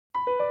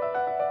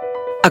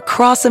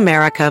Across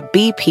America,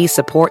 BP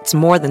supports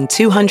more than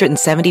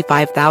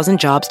 275,000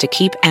 jobs to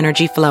keep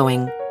energy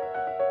flowing.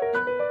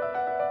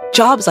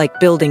 Jobs like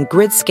building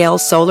grid-scale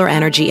solar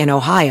energy in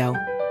Ohio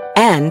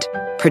and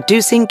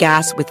producing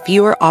gas with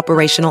fewer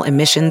operational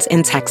emissions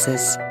in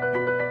Texas.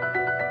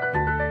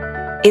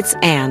 It's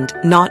and,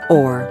 not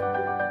or.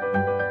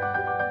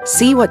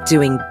 See what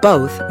doing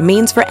both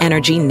means for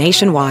energy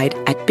nationwide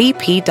at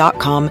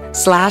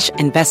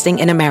bp.com/investing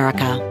in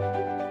America.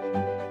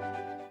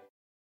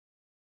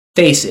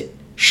 Face it,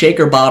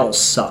 shaker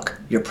bottles suck.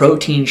 Your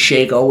protein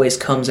shake always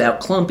comes out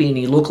clumpy and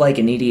you look like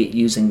an idiot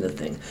using the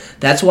thing.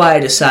 That's why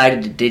I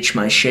decided to ditch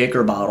my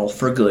shaker bottle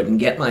for good and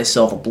get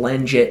myself a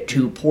BlendJet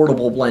 2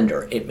 portable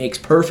blender. It makes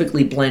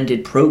perfectly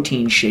blended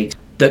protein shakes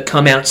that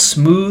come out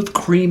smooth,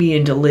 creamy,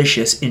 and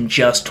delicious in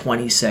just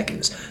 20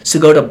 seconds.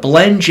 So go to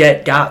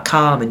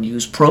blendjet.com and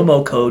use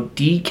promo code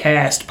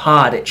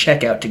DCASTPOD at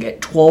checkout to get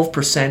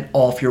 12%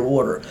 off your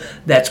order.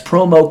 That's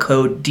promo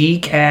code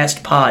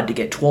DCASTPOD to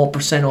get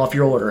 12% off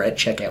your order at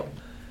checkout.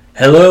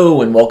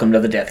 Hello and welcome to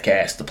the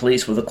Deathcast, the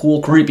place where the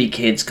cool, creepy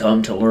kids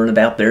come to learn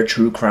about their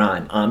true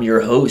crime. I'm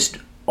your host,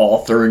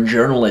 author and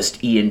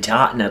journalist Ian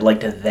Totten. I'd like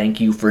to thank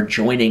you for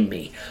joining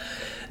me.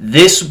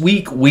 This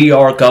week we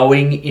are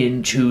going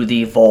into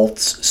the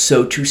vaults,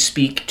 so to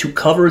speak, to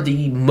cover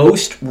the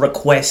most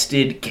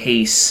requested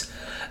case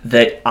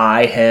that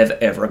I have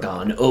ever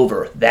gone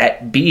over,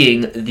 that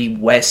being the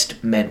West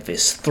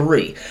Memphis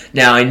 3.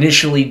 Now, I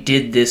initially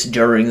did this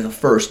during the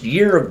first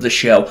year of the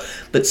show,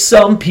 but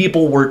some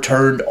people were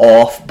turned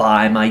off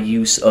by my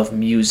use of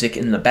music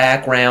in the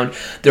background.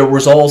 There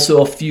was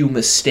also a few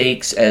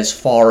mistakes as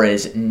far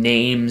as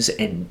names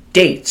and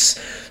dates.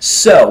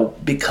 So,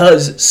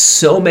 because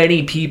so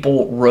many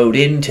people wrote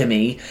into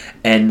me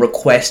and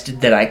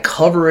requested that I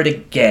cover it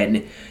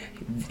again,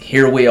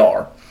 here we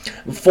are.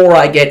 Before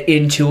I get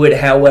into it,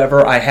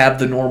 however, I have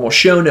the normal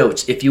show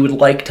notes. If you would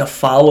like to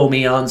follow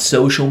me on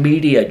social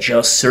media,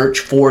 just search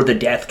for the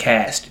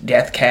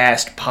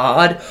Deathcast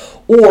Pod,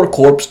 or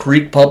Corpse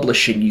Creek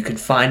Publishing. You can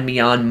find me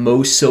on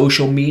most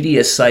social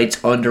media sites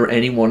under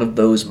any one of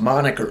those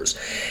monikers.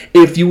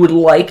 If you would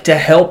like to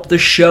help the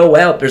show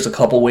out, there's a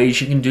couple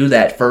ways you can do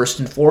that. First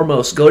and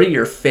foremost, go to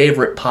your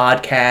favorite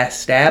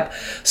podcast app,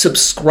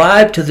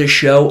 subscribe to the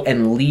show,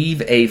 and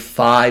leave a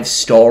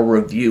 5-star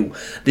review.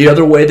 The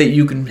other way that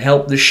you can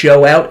help the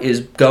show out is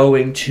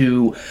going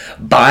to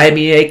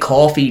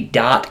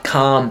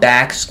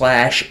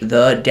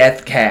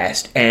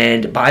buymeacoffee.com/thedeathcast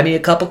and buy me a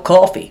cup of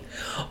coffee.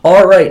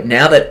 Alright,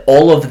 now that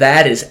all of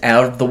that is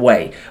out of the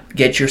way,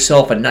 get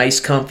yourself a nice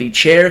comfy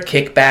chair,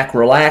 kick back,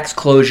 relax,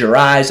 close your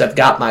eyes. I've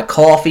got my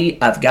coffee,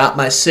 I've got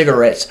my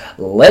cigarettes.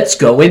 Let's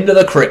go into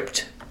the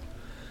crypt.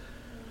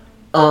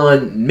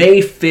 On May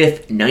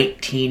 5th,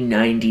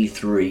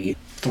 1993,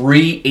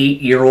 three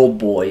 8-year-old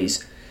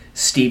boys,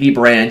 Stevie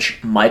Branch,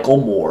 Michael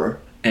Moore,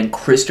 and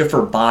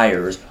Christopher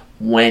Byers,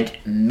 went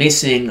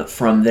missing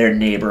from their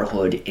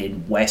neighborhood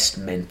in West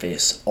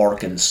Memphis,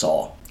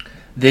 Arkansas.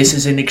 This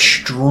is an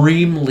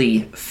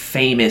extremely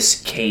famous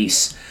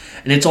case,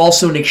 and it's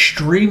also an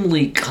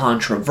extremely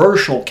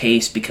controversial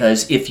case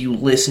because if you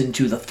listen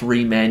to the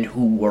three men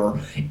who were,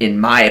 in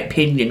my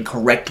opinion,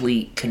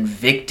 correctly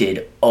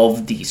convicted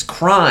of these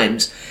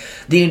crimes,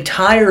 the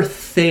entire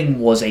thing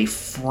was a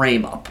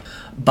frame-up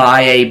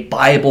by a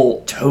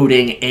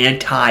Bible-toting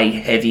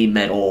anti-heavy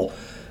metal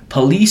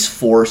police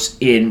force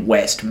in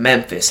West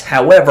Memphis.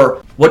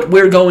 However, what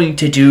we're going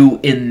to do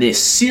in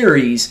this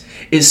series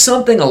is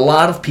something a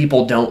lot of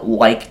people don't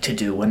like to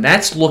do, and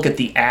that's look at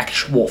the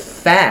actual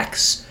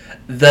facts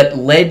that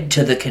led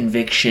to the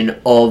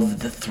conviction of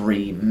the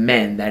three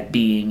men, that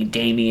being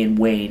Damian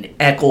Wayne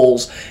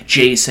Eccles,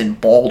 Jason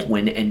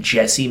Baldwin, and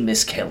Jesse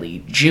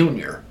Miskelly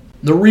Jr.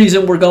 The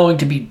reason we're going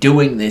to be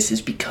doing this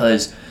is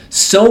because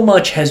so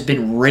much has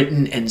been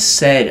written and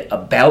said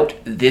about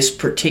this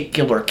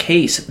particular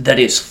case that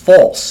is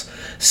false,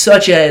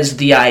 such as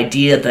the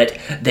idea that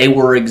they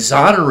were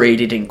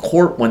exonerated in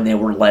court when they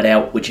were let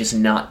out, which is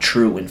not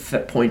true. In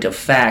point of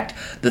fact,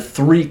 the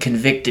three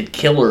convicted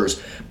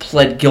killers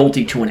pled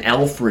guilty to an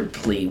Alfred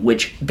plea,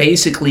 which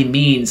basically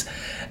means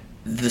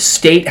the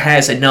state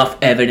has enough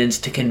evidence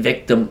to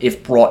convict them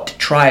if brought to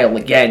trial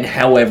again.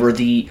 However,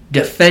 the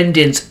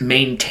defendants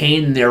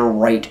maintain their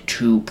right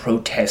to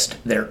protest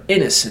their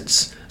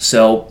innocence.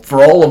 So,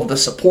 for all of the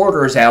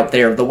supporters out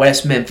there, the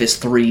West Memphis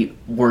Three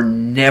were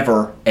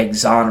never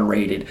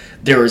exonerated.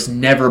 There has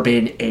never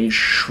been a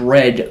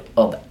shred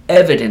of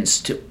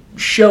evidence to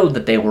show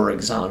that they were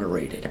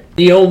exonerated.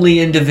 The only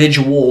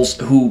individuals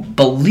who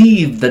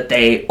believe that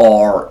they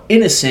are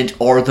innocent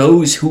are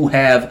those who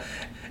have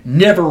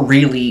never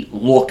really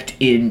looked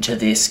into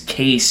this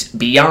case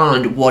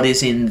beyond what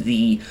is in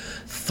the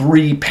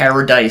three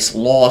Paradise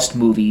Lost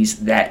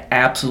movies, that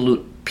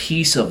absolute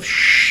piece of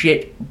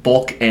shit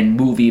book and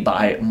movie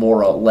by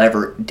Maura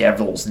Levert,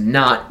 Devil's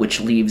Knot, which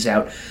leaves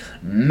out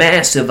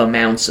massive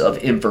amounts of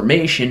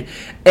information,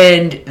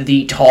 and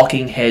the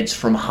talking heads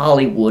from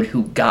Hollywood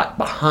who got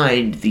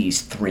behind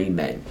these three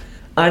men.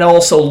 I'd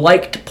also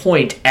like to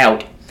point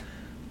out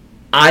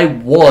I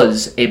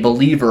was a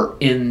believer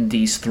in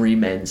these three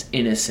men's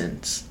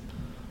innocence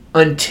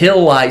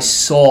until I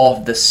saw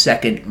the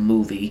second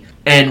movie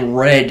and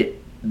read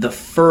the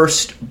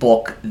first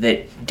book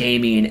that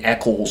Damien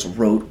Echols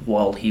wrote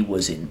while he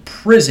was in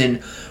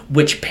prison,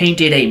 which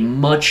painted a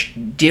much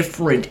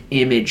different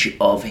image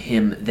of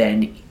him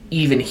than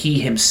even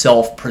he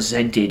himself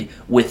presented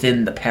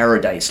within the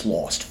Paradise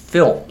Lost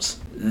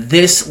films.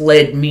 This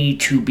led me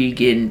to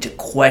begin to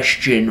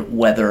question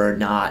whether or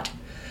not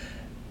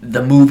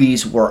the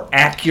movies were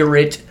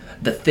accurate,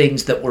 the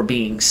things that were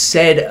being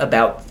said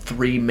about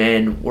three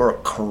men were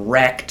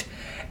correct,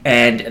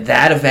 and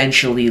that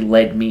eventually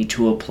led me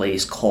to a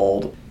place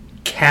called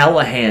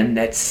Callahan,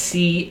 that's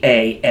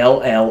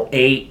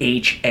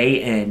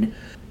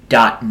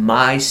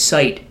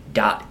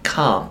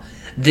CALLAHAN.mysite.com.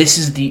 This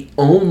is the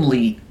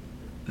only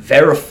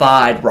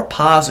verified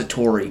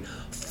repository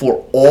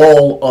for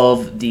all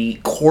of the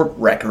court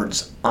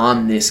records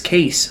on this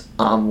case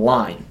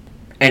online.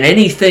 And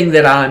anything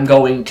that I'm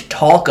going to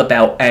talk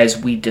about as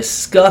we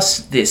discuss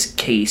this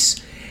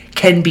case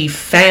can be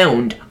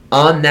found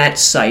on that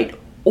site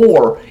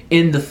or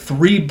in the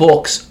 3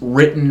 books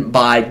written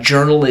by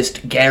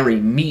journalist Gary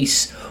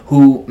Meese,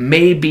 who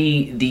may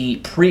be the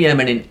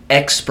preeminent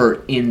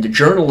expert in the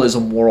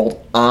journalism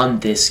world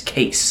on this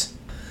case.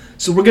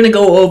 So we're going to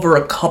go over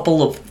a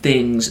couple of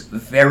things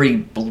very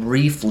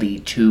briefly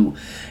to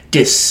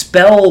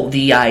dispel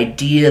the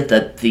idea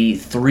that the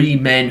 3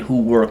 men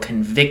who were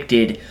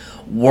convicted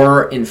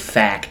were in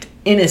fact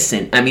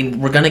innocent. I mean,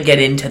 we're going to get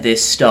into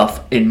this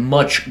stuff in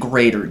much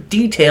greater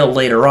detail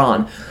later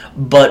on,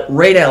 but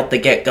right out the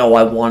get-go,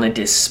 I want to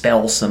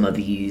dispel some of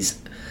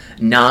these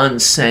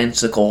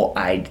nonsensical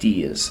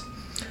ideas.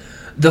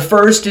 The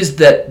first is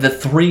that the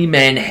 3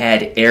 men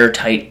had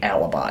airtight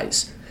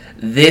alibis.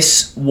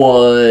 This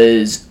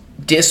was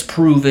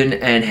disproven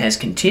and has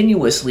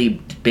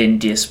continuously been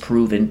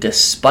disproven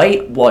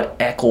despite what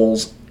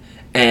Echols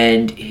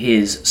and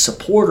his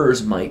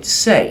supporters might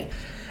say.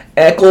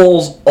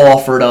 Echols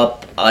offered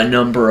up a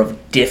number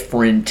of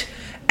different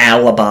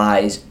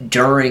alibis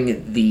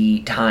during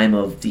the time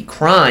of the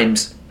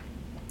crimes,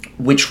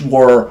 which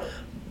were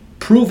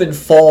proven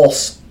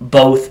false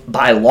both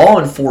by law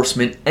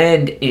enforcement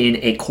and in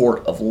a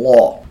court of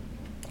law.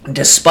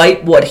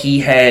 Despite what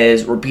he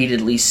has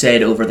repeatedly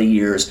said over the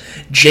years,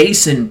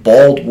 Jason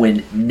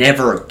Baldwin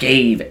never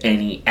gave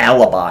any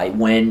alibi.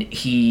 When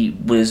he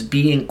was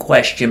being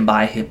questioned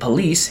by the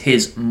police,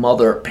 his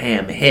mother,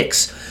 Pam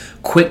Hicks,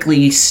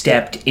 quickly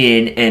stepped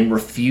in and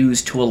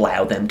refused to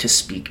allow them to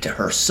speak to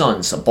her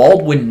son. So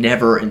Baldwin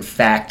never, in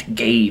fact,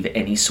 gave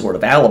any sort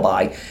of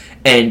alibi,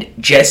 and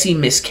Jesse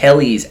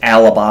Miskelly's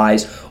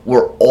alibis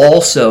were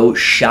also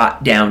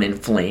shot down in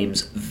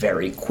flames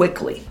very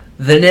quickly.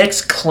 The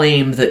next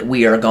claim that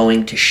we are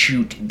going to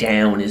shoot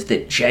down is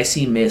that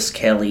Jesse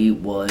Miskelly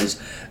was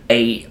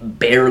a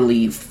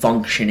barely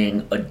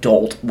functioning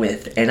adult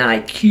with an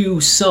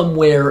IQ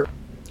somewhere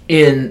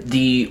in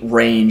the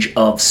range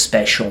of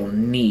special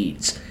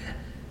needs.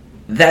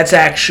 That's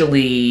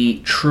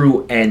actually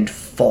true and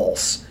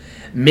false.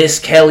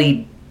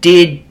 Miskelly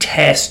did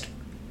test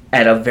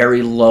at a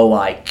very low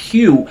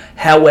IQ.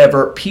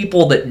 However,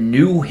 people that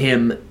knew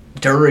him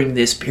during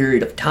this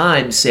period of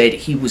time said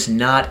he was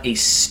not a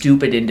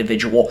stupid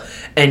individual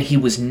and he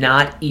was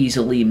not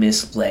easily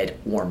misled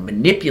or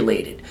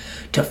manipulated.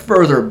 To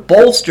further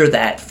bolster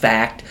that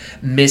fact,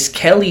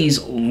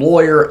 Miskelly's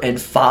lawyer and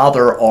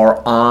father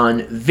are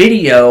on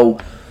video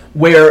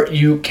where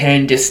you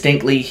can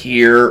distinctly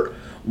hear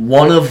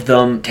one of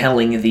them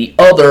telling the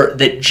other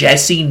that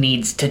Jesse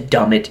needs to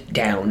dumb it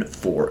down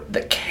for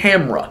the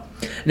camera.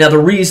 Now, the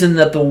reason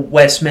that the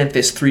West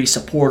Memphis 3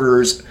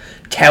 supporters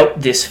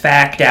tout this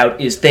fact out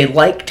is they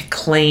like to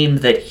claim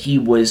that he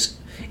was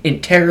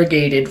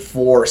interrogated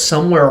for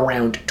somewhere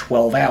around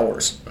 12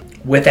 hours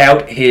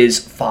without his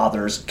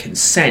father's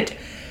consent.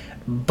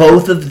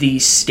 Both of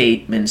these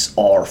statements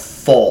are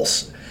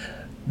false.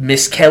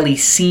 Miskelly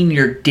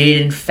Sr.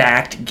 did in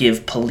fact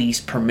give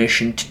police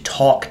permission to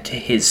talk to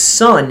his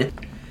son,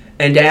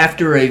 and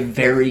after a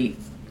very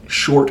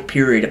short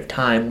period of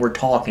time, we're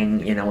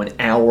talking, an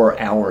hour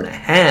and a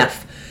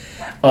half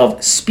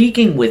of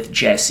speaking with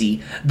Jesse,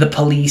 the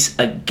police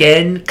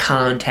again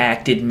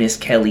contacted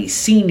Miskelly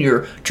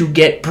Sr. to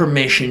get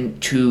permission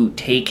to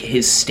take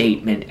his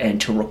statement and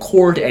to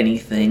record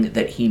anything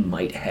that he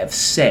might have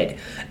said.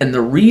 And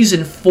the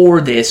reason for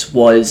this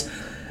was,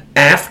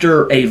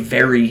 after a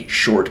very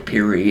short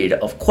period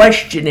of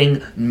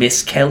questioning,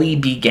 Miskelly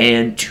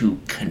began to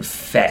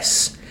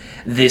confess.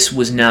 This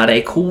was not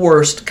a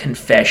coerced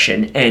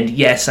confession, and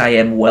yes, I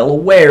am well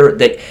aware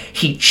that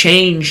he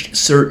changed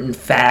certain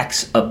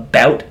facts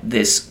about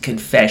this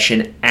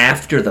confession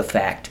after the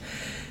fact.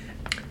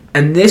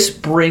 And this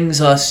brings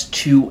us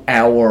to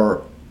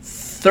our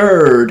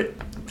third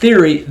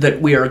theory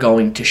that we are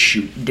going to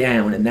shoot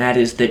down, and that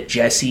is that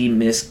Jesse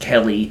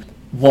Miskelly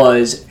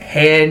was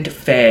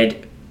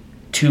hand-fed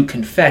to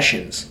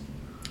confessions.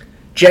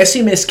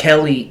 Jesse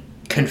Miskelly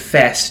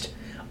confessed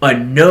a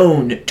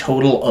known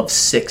total of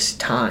 6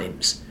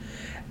 times.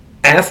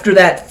 After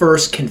that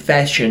first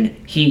confession,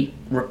 he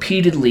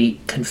repeatedly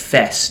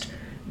confessed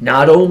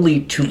not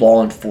only to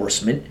law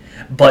enforcement,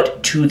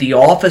 but to the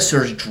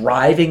officers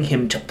driving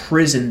him to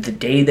prison the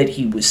day that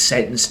he was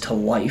sentenced to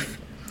life,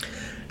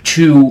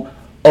 to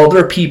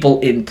other people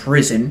in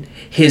prison,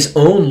 his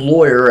own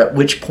lawyer, at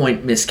which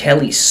point Miss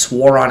Kelly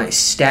swore on a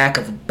stack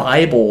of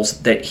Bibles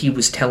that he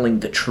was telling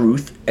the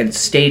truth and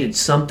stated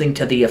something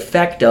to the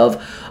effect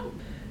of,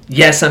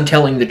 "Yes, I'm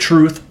telling the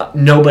truth.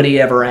 Nobody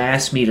ever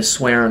asked me to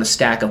swear on a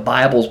stack of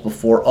Bibles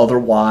before,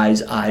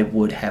 otherwise I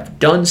would have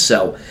done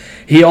so."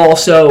 He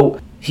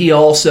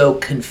also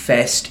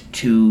confessed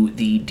to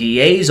the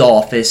DA's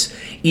office,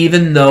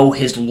 even though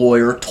his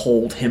lawyer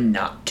told him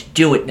not to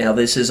do it. Now,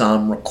 this is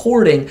on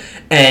recording,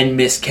 and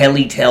Miss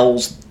Kelly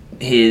tells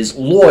his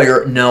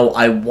lawyer, "No,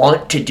 I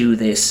want to do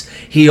this."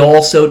 He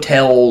also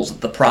tells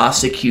the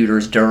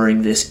prosecutors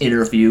during this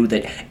interview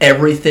that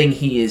everything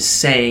he is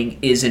saying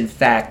is in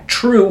fact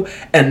true,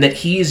 and that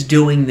he is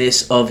doing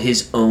this of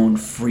his own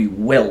free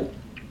will.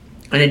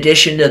 In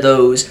addition to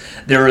those,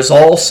 there is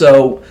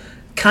also,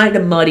 kind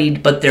of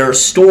muddied, but there are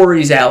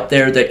stories out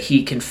there that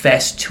he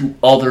confessed to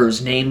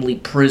others, namely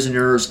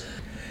prisoners,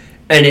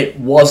 and it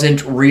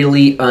wasn't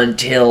really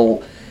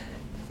until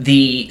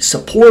the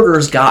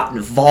supporters got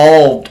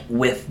involved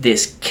with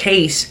this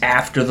case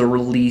after the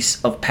release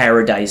of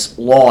Paradise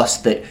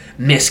Lost that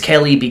Miss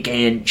Kelly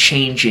began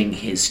changing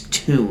his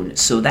tune.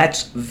 So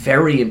that's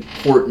very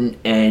important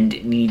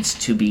and needs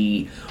to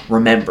be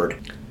remembered.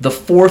 The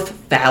fourth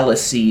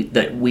fallacy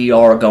that we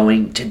are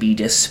going to be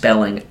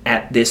dispelling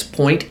at this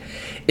point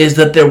is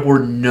that there were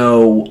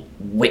no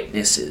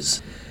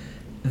witnesses.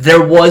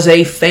 There was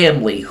a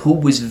family who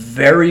was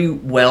very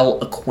well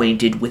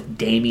acquainted with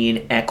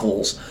Damien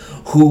Eccles,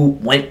 who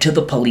went to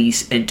the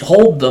police and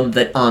told them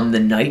that on the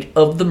night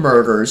of the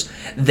murders,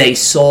 they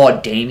saw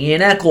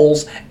Damien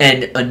Eccles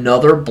and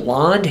another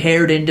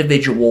blonde-haired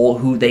individual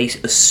who they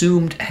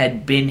assumed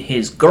had been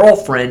his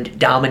girlfriend,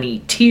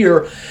 Dominique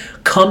Tier,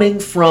 coming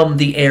from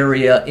the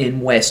area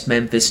in West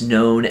Memphis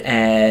known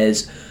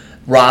as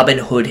Robin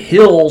Hood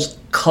Hills,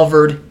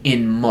 covered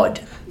in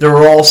mud. There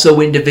were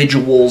also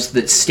individuals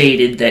that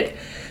stated that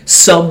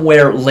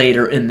somewhere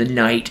later in the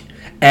night,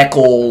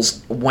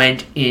 Eccles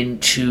went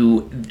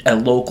into a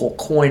local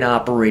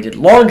coin-operated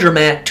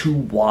laundromat to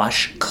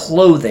wash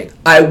clothing.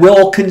 I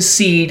will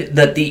concede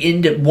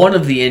that one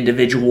of the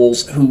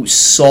individuals who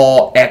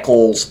saw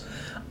Eccles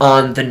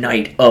on the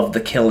night of the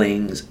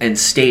killings and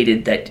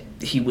stated that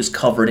he was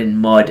covered in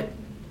mud,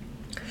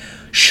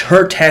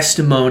 her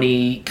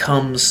testimony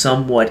comes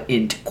somewhat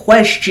into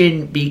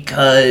question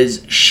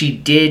because she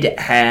did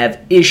have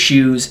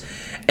issues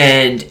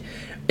and,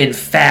 in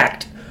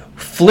fact,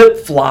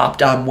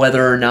 flip-flopped on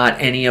whether or not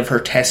any of her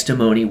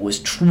testimony was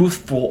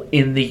truthful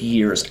in the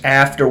years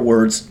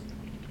afterwards,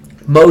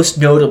 most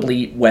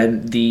notably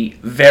when the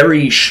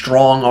very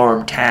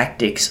strong-arm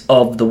tactics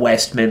of the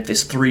West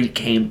Memphis Three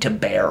came to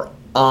bear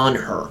on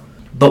her.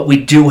 But we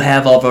do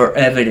have other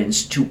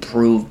evidence to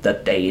prove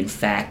that they, in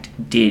fact,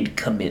 did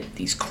commit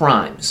these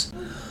crimes.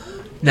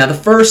 Now, the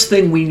first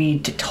thing we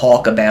need to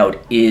talk about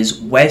is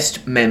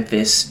West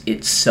Memphis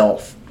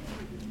itself.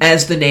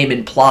 As the name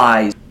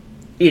implies,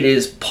 it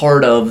is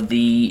part of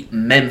the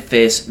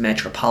Memphis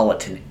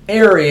metropolitan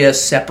area,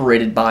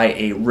 separated by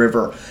a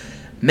river.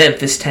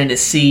 Memphis,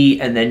 Tennessee,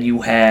 and then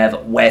you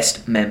have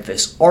West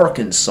Memphis,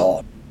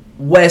 Arkansas.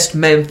 West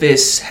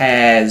Memphis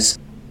has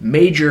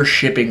major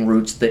shipping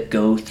routes that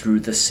go through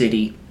the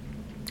city,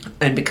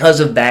 and because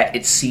of that,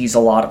 it sees a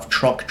lot of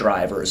truck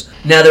drivers.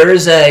 Now, there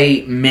is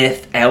a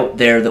myth out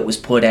there that was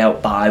put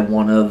out by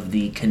one of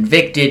the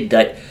convicted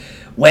that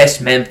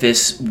West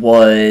Memphis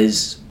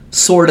was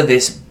sort of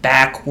this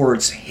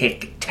backwards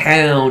hick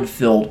town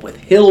filled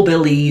with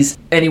hillbillies.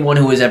 Anyone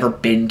who has ever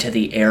been to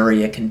the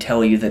area can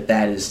tell you that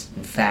that is,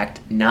 in fact,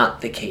 not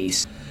the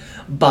case.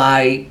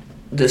 By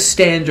the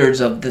standards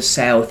of the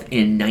South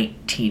in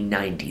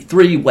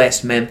 1993,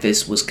 West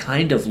Memphis was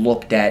kind of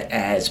looked at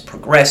as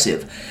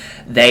progressive.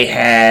 They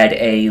had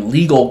a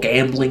legal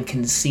gambling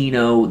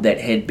casino that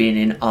had been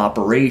in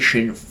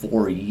operation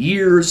for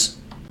years.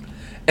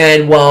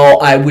 And while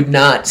I would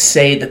not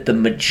say that the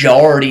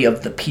majority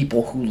of the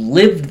people who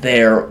lived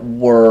there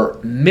were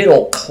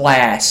middle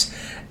class,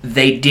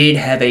 they did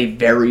have a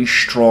very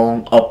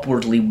strong,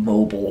 upwardly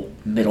mobile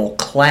middle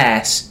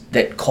class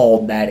that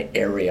called that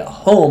area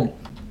home.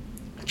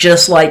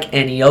 Just like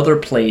any other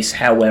place,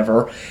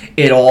 however,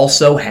 it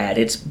also had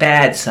its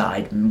bad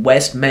side.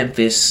 West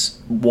Memphis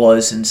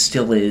was and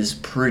still is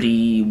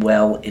pretty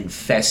well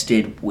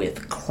infested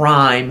with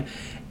crime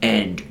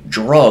and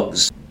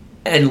drugs.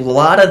 And a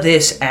lot of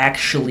this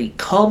actually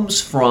comes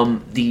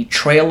from the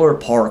trailer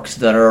parks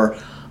that are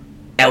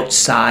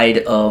outside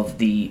of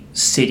the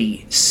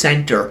city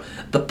center.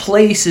 The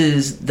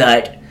places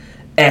that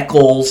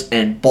Eccles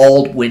and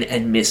Baldwin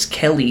and Miss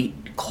Kelly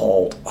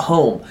called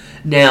home.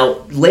 Now,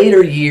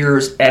 later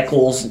years,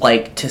 Eccles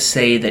liked to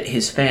say that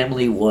his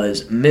family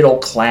was middle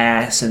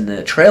class and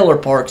the trailer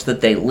parks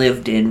that they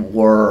lived in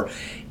were,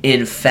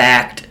 in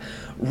fact,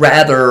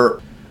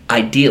 rather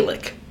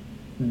idyllic.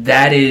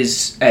 That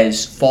is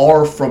as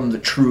far from the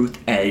truth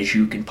as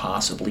you can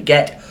possibly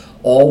get.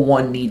 All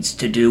one needs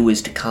to do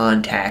is to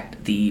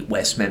contact the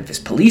West Memphis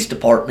Police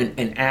Department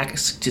and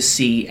ask to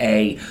see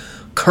a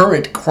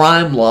current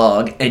crime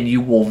log, and you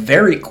will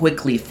very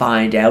quickly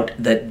find out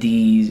that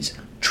these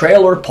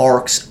trailer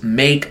parks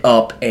make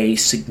up a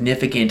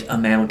significant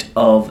amount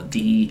of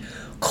the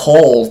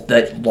calls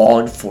that law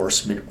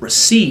enforcement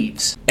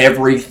receives.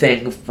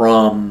 Everything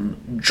from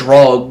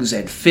drugs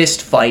and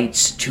fist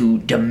fights to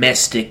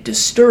domestic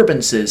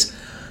disturbances,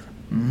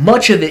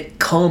 much of it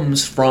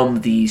comes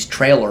from these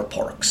trailer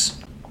parks.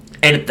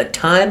 And at the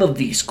time of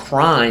these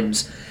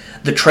crimes,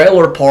 the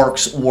trailer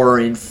parks were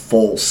in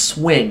full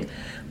swing.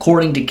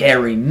 According to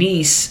Gary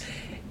Neese,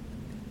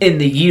 in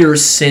the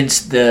years since,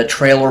 the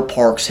trailer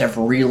parks have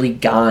really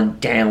gone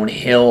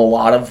downhill. A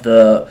lot of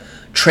the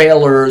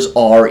trailers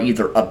are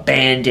either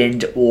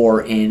abandoned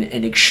or in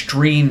an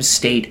extreme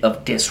state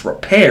of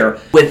disrepair,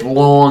 with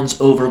lawns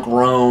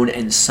overgrown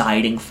and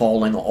siding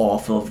falling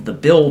off of the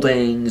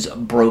buildings,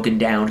 broken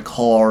down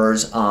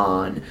cars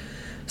on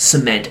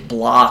cement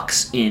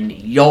blocks in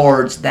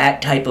yards,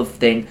 that type of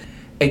thing.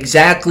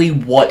 Exactly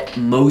what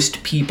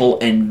most people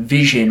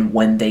envision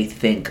when they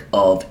think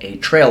of a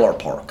trailer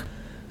park.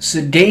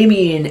 So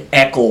Damien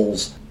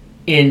Echols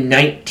in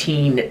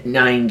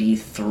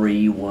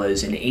 1993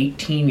 was an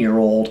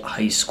 18-year-old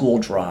high school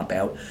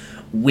dropout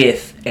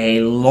with a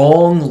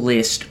long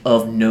list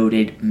of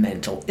noted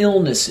mental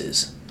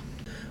illnesses,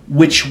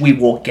 which we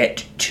will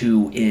get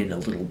to in a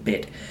little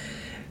bit.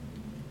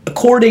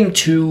 According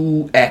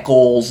to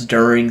Echols,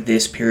 during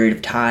this period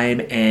of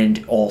time,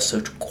 and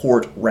also to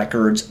court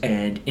records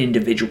and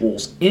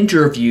individuals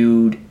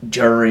interviewed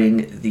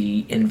during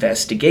the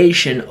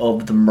investigation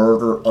of the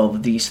murder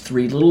of these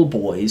three little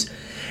boys,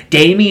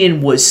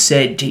 Damien was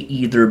said to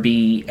either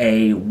be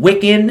a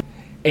Wiccan,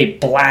 a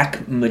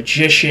black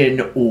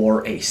magician,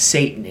 or a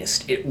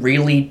Satanist. It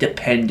really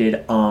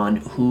depended on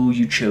who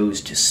you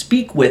chose to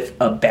speak with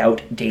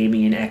about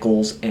Damien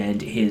Echols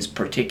and his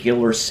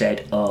particular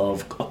set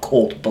of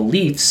occult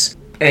beliefs.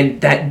 And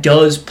that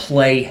does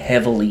play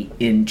heavily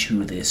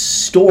into this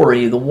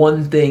story. The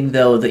one thing,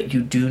 though, that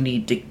you do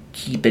need to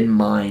keep in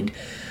mind,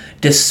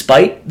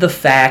 despite the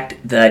fact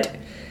that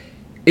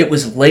it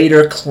was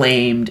later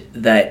claimed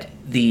that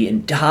the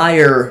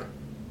entire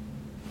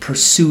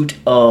pursuit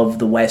of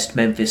the West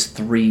Memphis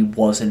Three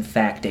was in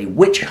fact a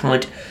witch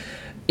hunt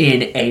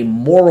in a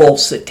moral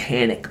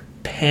satanic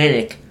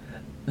panic,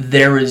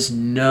 there is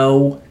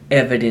no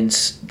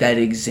evidence that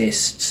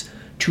exists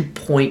to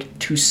point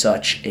to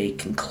such a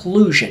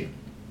conclusion.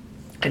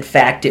 In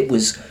fact, it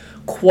was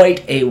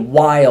quite a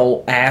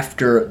while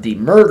after the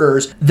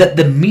murders that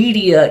the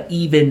media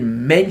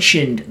even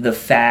mentioned the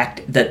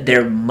fact that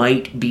there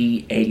might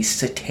be a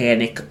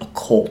satanic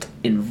occult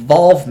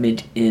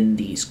involvement in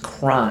these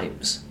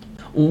crimes.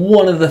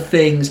 One of the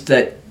things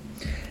that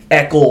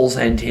Echols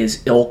and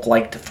his ilk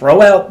like to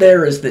throw out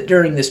there is that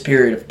during this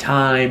period of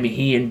time,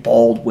 he and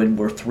Baldwin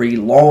were three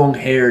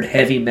long-haired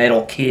heavy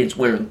metal kids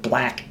wearing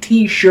black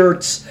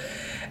t-shirts,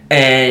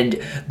 and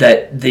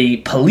that the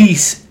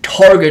police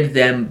targeted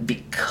them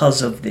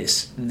because of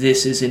this.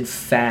 This is in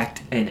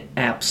fact an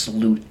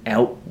absolute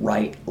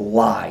outright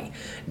lie.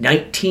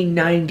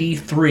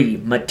 1993,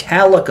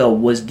 Metallica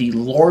was the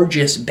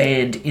largest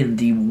band in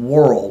the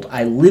world.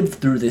 I lived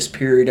through this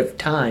period of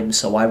time,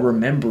 so I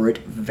remember it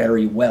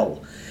very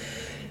well.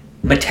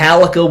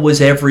 Metallica was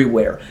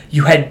everywhere.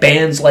 You had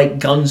bands like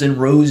Guns N'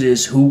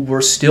 Roses who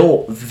were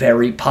still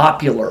very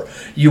popular.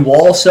 You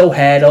also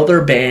had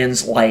other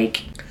bands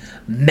like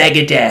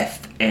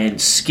Megadeth and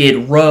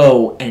Skid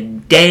Row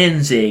and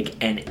Danzig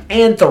and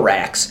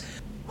Anthrax,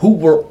 who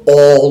were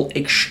all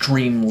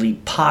extremely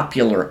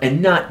popular,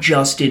 and not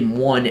just in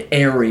one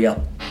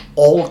area,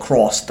 all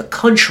across the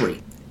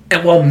country.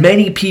 And while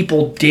many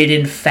people did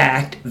in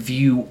fact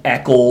view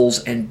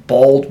Echols and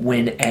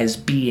Baldwin as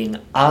being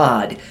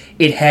odd,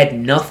 it had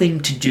nothing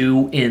to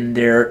do in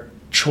their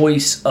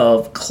choice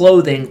of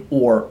clothing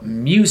or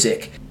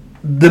music.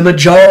 The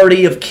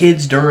majority of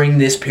kids during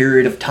this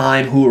period of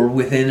time who were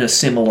within a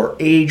similar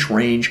age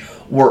range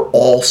were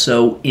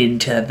also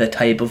into the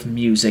type of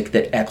music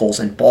that Echols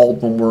and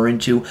Baldwin were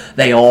into.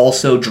 They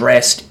also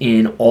dressed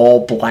in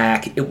all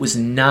black. It was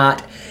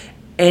not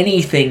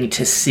anything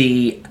to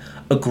see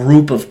a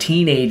group of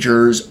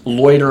teenagers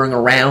loitering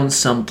around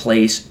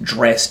someplace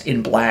dressed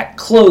in black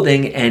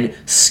clothing and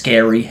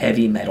scary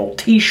heavy metal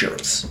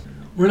t-shirts.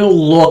 We're going to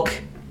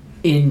look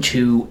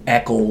into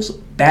Echols'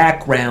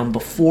 background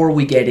before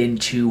we get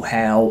into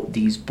how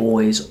these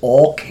boys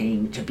all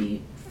came to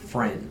be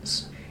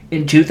friends.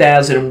 In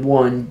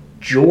 2001,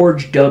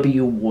 George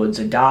W. Woods,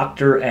 a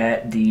doctor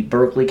at the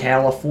Berkeley,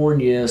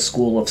 California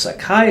School of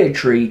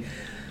Psychiatry,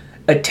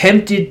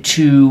 attempted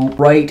to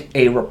write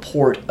a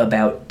report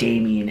about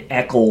Damien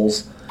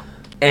Echols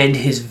and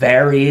his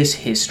various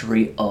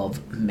history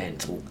of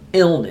mental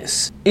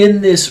illness.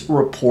 In this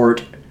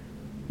report,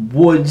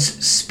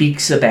 Woods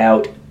speaks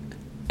about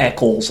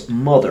Echols'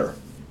 mother,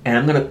 and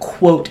I'm going to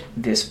quote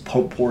this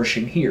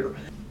portion here.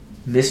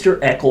 Mr.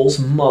 Echols'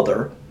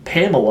 mother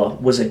Pamela,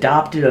 was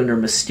adopted under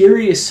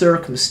mysterious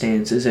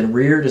circumstances and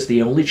reared as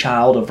the only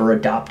child of her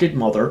adopted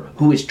mother,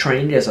 who was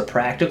trained as a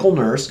practical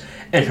nurse,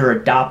 and her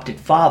adopted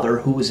father,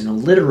 who was an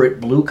illiterate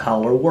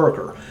blue-collar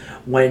worker.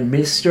 When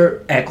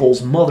Mr.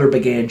 Eccles' mother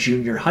began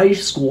junior high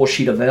school,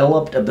 she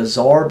developed a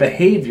bizarre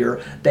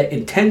behavior that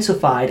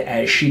intensified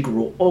as she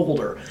grew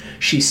older.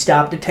 She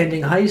stopped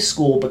attending high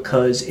school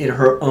because, in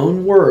her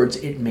own words,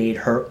 it made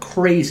her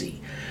crazy.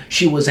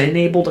 She was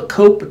unable to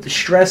cope with the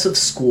stress of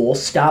school,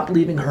 stopped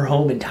leaving her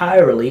home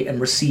entirely, and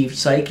received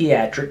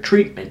psychiatric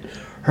treatment.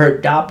 Her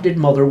adopted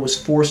mother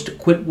was forced to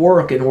quit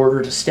work in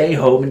order to stay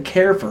home and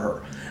care for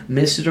her.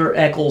 Mr.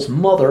 Eccles'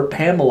 mother,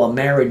 Pamela,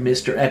 married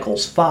Mr.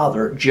 Eccles'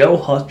 father, Joe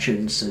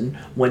Hutchinson,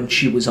 when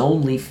she was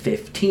only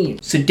 15.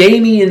 So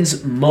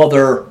Damien's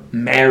mother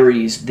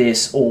marries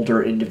this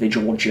older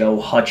individual,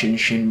 Joe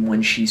Hutchinson,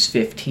 when she's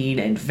 15,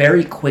 and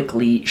very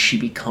quickly she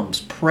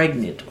becomes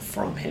pregnant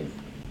from him.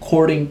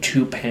 According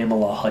to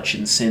Pamela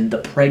Hutchinson, the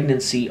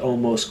pregnancy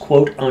almost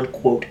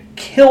quote-unquote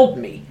killed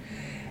me.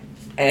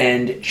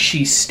 And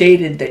she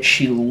stated that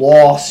she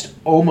lost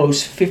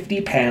almost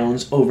 50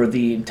 pounds over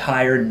the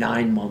entire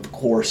 9-month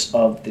course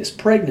of this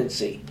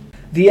pregnancy.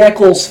 The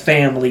Eccles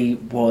family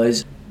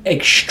was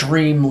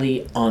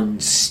extremely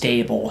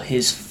unstable.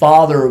 His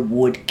father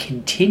would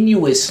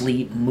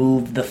continuously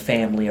move the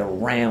family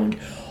around,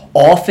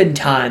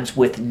 oftentimes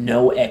with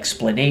no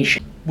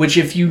explanation. Which,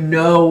 if you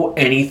know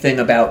anything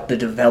about the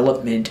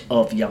development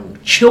of young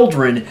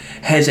children,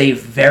 has a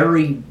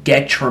very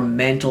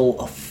detrimental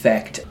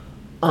effect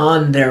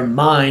on their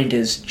mind,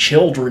 as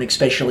children,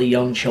 especially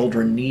young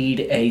children,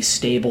 need a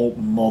stable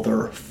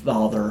mother,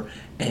 father,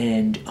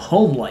 and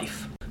home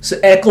life. So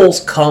Eccles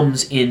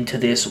comes into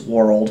this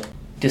world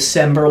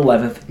December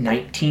 11th,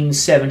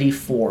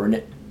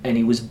 1974, and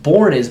he was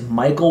born as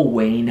Michael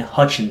Wayne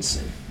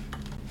Hutchinson.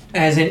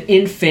 As an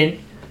infant,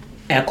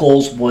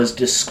 Eccles was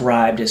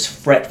described as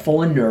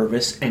fretful and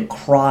nervous and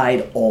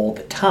cried all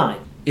the time.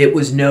 It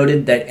was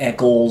noted that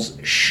Eccles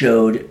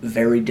showed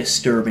very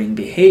disturbing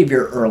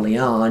behavior early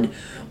on,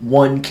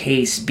 one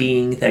case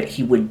being that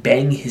he would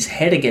bang his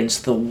head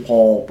against the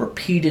wall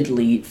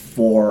repeatedly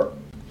for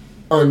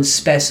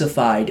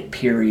unspecified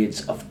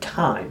periods of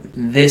time.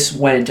 This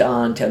went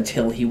on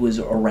until he was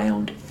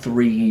around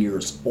 3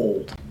 years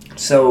old.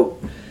 So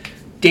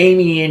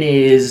Damien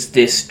is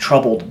this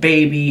troubled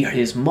baby.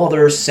 His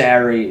mother,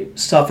 Sari,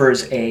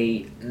 suffers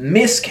a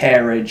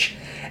miscarriage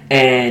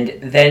and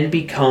then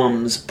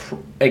becomes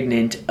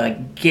pregnant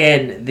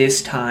again,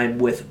 this time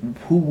with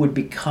who would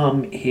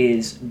become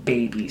his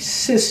baby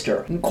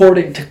sister.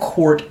 According to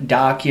court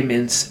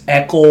documents,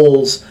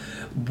 Eccles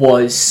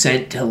was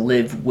sent to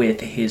live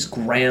with his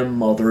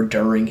grandmother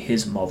during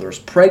his mother's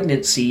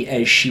pregnancy,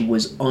 as she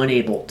was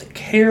unable to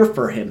care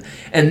for him.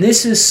 And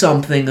this is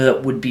something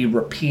that would be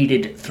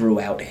repeated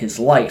throughout his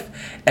life.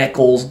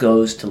 Eccles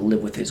goes to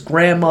live with his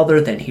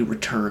grandmother, then he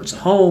returns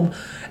home,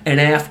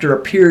 and after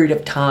a period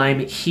of time,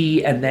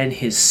 he and then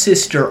his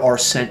sister are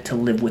sent to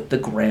live with the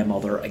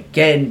grandmother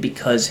again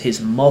because his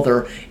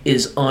mother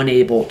is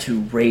unable to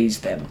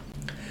raise them.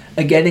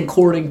 Again,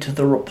 according to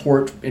the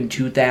report in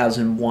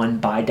 2001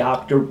 by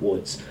Dr.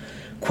 Woods,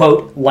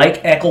 quote,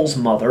 like Eccles'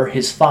 mother,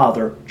 his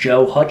father,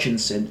 Joe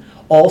Hutchinson,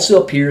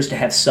 also appears to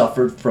have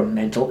suffered from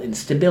mental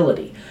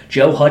instability.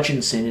 Joe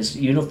Hutchinson is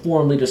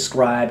uniformly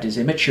described as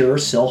immature,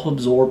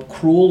 self-absorbed,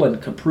 cruel,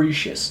 and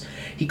capricious.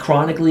 He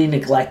chronically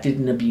neglected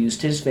and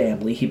abused his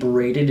family. He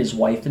berated his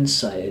wife and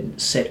son,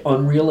 set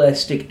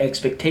unrealistic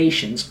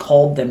expectations,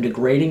 called them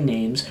degrading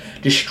names,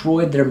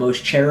 destroyed their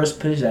most cherished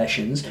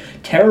possessions,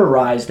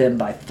 terrorized them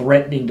by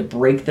threatening to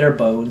break their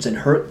bones and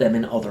hurt them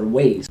in other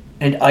ways,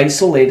 and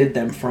isolated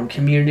them from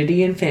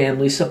community and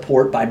family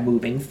support by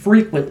moving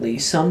frequently,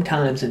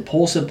 sometimes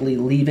impulsively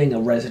leaving a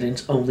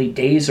residence only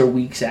days or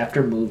weeks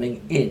after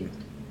moving in.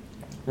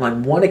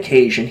 On one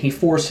occasion, he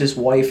forced his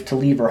wife to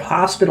leave her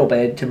hospital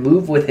bed to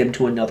move with him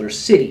to another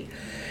city.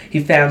 He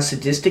found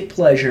sadistic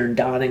pleasure in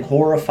donning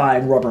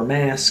horrifying rubber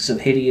masks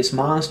of hideous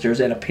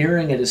monsters and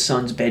appearing at his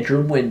son's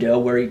bedroom window,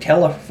 where he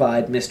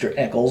terrified Mr.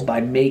 Eccles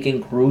by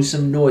making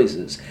gruesome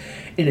noises.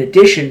 In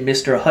addition,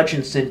 Mr.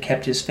 Hutchinson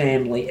kept his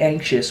family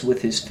anxious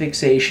with his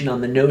fixation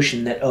on the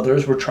notion that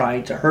others were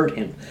trying to hurt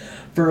him.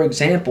 For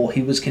example,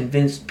 he was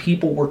convinced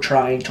people were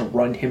trying to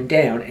run him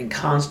down and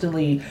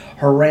constantly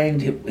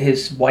harangued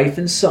his wife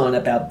and son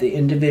about the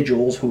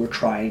individuals who were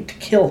trying to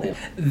kill him.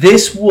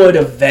 This would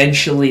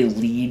eventually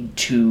lead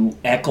to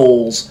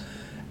Eccles'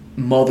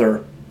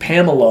 mother,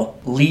 Pamela,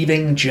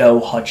 leaving Joe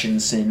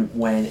Hutchinson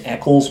when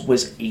Eccles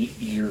was 8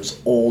 years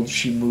old.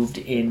 She moved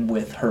in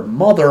with her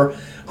mother,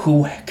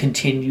 who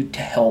continued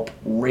to help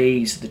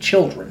raise the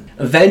children.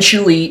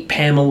 Eventually,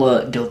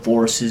 Pamela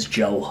divorces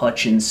Joe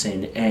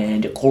Hutchinson,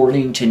 and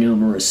according to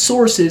numerous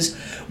sources,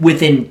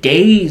 within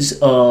days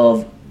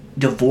of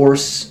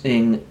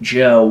divorcing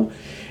Joe,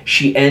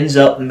 she ends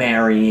up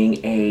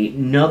marrying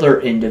another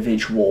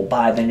individual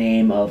by the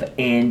name of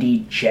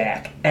Andy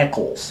Jack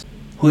Eccles,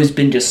 who has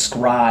been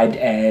described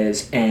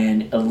as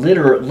an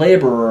illiterate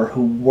laborer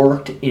who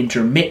worked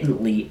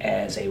intermittently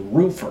as a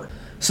roofer.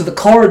 So the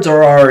cards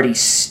are already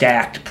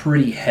stacked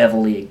pretty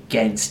heavily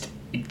against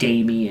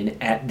Damien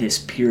at this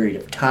period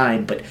of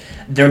time, but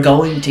they're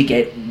going to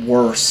get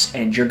worse,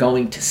 and you're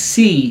going to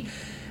see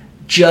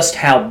just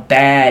how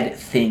bad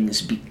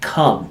things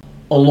become.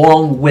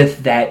 Along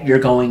with that, you're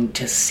going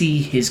to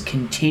see his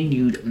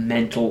continued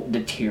mental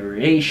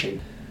deterioration.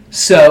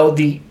 So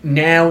the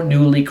now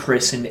newly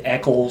christened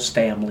Eccles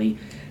family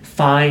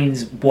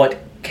finds what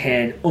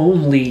can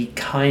only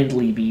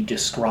kindly be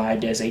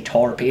described as a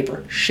tar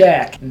paper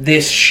shack.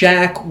 This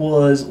shack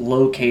was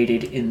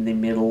located in the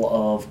middle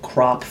of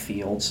crop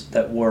fields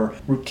that were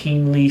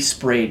routinely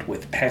sprayed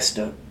with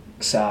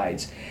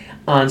pesticides.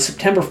 On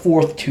September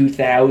 4th,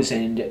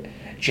 2000,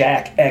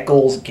 Jack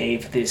Eccles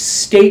gave this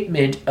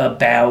statement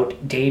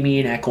about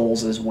Damien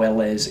Eccles as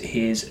well as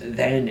his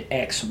then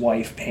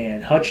ex-wife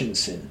Pam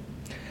Hutchinson.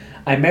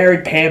 I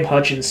married Pam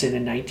Hutchinson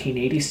in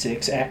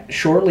 1986,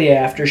 shortly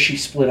after she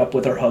split up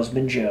with her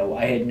husband Joe.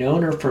 I had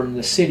known her from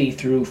the city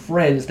through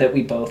friends that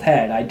we both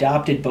had. I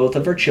adopted both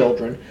of her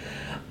children,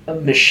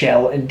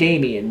 Michelle and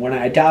Damien. When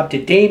I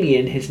adopted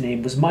Damien, his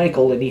name was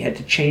Michael, and he had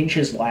to change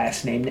his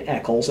last name to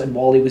Eccles, and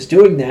while he was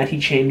doing that, he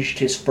changed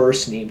his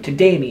first name to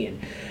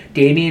Damien.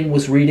 Damien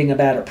was reading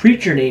about a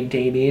preacher named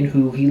Damien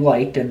who he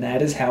liked, and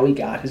that is how he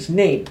got his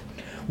name.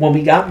 When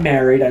we got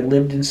married, I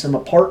lived in some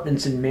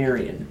apartments in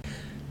Marion.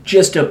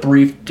 Just a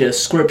brief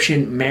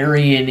description,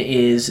 Marion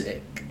is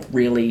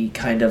really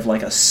kind of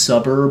like a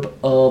suburb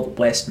of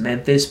West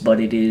Memphis, but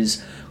it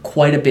is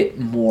quite a bit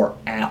more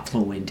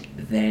affluent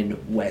than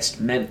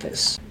West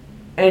Memphis.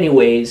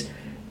 Anyways,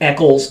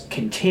 Eccles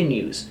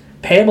continues.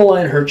 Pamela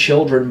and her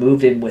children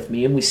moved in with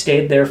me, and we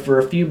stayed there for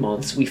a few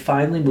months. We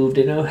finally moved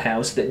into a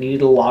house that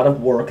needed a lot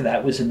of work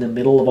that was in the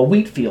middle of a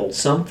wheat field.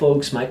 Some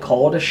folks might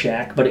call it a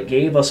shack, but it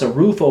gave us a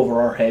roof over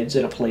our heads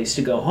and a place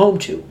to go home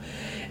to.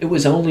 It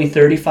was only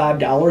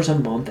 $35 a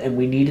month, and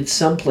we needed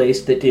some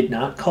place that did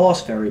not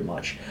cost very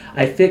much.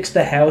 I fixed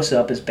the house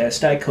up as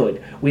best I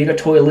could. We had a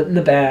toilet in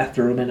the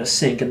bathroom and a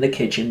sink in the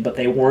kitchen, but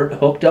they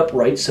weren't hooked up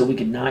right, so we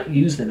could not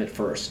use them at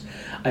first.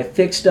 I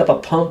fixed up a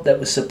pump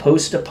that was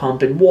supposed to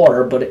pump in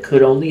water, but it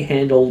could only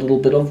handle a little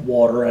bit of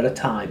water at a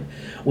time.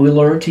 We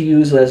learned to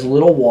use as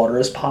little water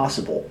as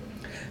possible.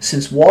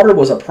 Since water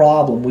was a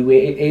problem, we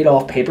ate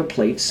off paper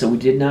plates, so we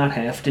did not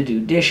have to do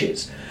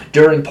dishes.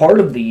 During part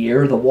of the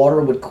year, the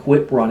water would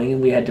quit running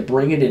and we had to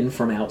bring it in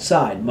from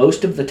outside.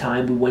 Most of the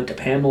time, we went to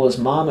Pamela's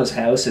mama's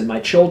house and my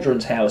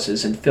children's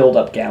houses and filled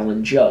up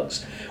gallon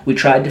jugs. We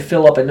tried to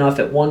fill up enough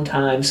at one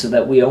time so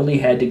that we only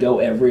had to go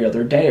every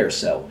other day or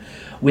so.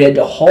 We had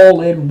to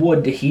haul in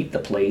wood to heat the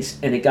place,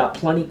 and it got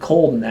plenty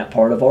cold in that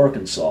part of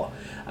Arkansas.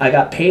 I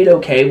got paid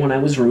okay when I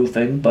was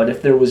roofing, but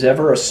if there was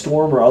ever a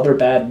storm or other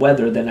bad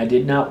weather, then I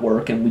did not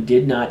work and we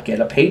did not get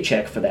a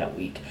paycheck for that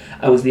week.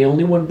 I was the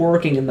only one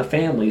working in the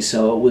family,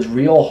 so it was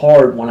real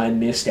hard when I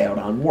missed out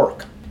on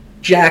work.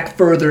 Jack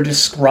further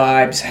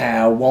describes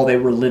how, while they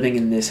were living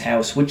in this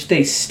house, which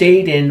they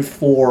stayed in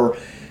for,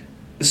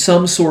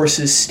 some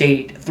sources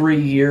state 3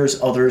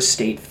 years, others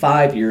state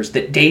 5 years,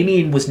 that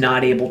Damien was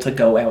not able to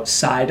go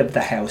outside of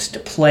the house to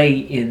play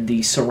in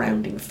the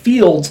surrounding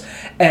fields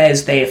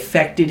as they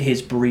affected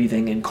his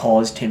breathing and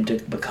caused him to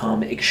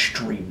become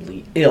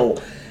extremely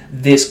ill.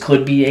 This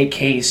could be a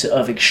case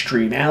of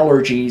extreme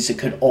allergies. It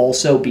could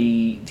also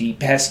be the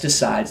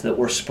pesticides that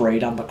were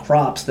sprayed on the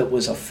crops that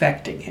was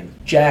affecting him.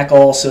 Jack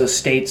also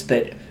states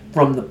that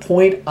from the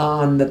point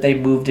on that they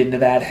moved into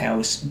that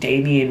house,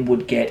 Damien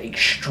would get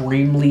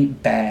extremely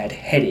bad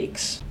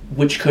headaches,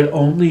 which could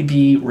only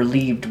be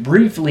relieved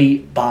briefly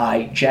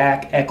by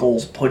Jack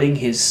Eccles putting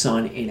his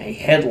son in a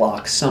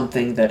headlock,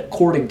 something that,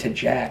 according to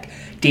Jack,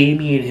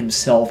 Damien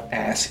himself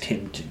asked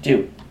him to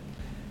do.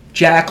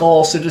 Jack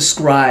also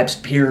describes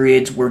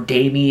periods where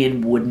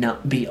Damien would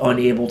not be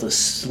unable to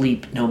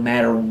sleep no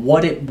matter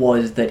what it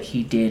was that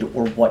he did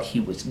or what he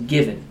was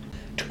given.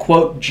 To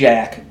quote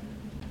Jack,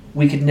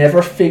 "We could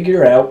never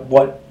figure out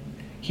what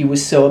he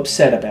was so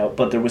upset about,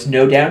 but there was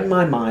no doubt in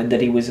my mind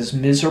that he was as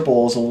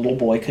miserable as a little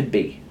boy could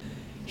be."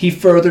 He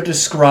further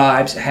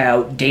describes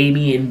how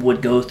Damien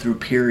would go through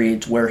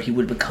periods where he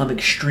would become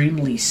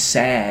extremely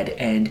sad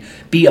and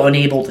be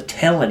unable to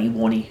tell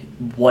anyone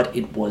what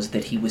it was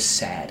that he was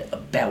sad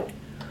about.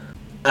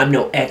 I'm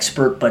no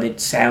expert, but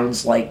it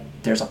sounds like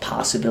there's a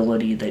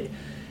possibility that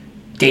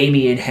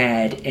Damien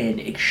had an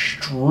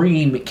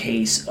extreme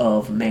case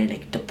of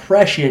manic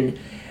depression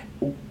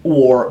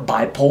or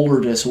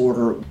bipolar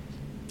disorder.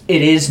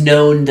 It is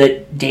known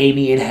that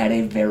Damien had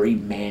a very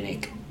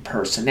manic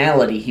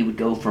personality. He would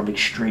go from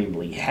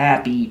extremely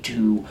happy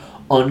to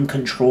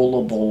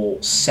uncontrollable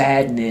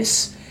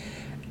sadness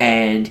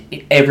and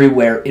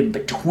everywhere in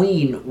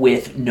between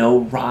with no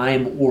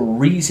rhyme or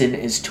reason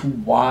as to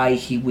why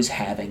he was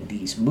having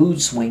these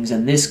mood swings,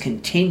 and this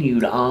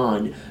continued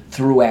on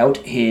throughout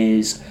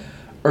his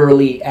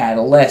early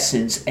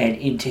adolescence and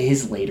into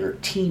his later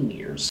teen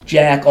years.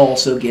 Jack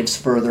also gives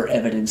further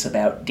evidence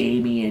about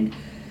Damien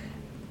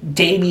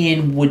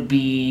Damien would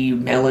be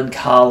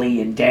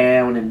melancholy and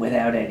down and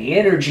without any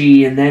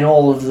energy, and then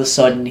all of a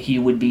sudden he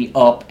would be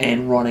up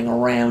and running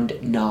around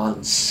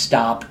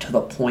non-stop to the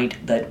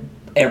point that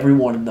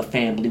everyone in the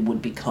family would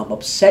become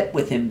upset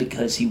with him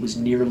because he was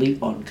nearly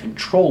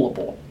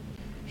uncontrollable.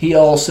 He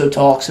also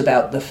talks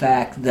about the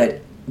fact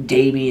that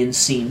Damien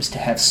seems to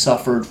have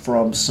suffered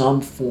from some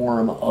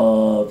form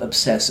of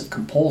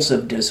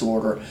obsessive-compulsive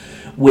disorder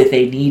with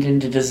a need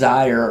and a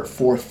desire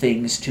for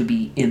things to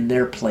be in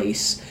their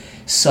place,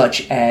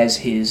 such as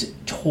his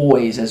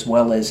toys as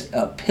well as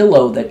a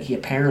pillow that he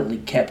apparently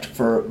kept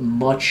for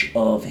much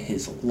of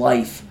his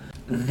life.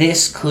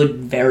 This could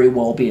very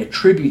well be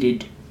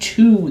attributed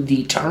to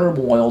the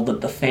turmoil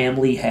that the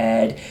family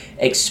had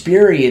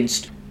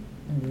experienced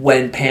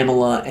when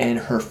Pamela and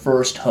her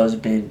first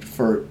husband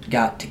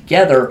got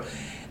together.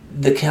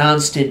 The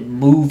constant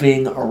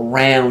moving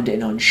around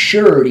and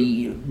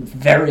unsurety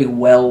very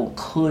well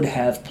could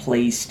have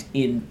placed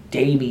in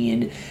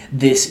Damien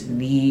this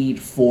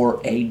need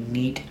for a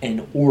neat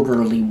and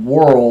orderly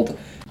world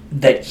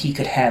that he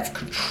could have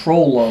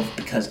control of,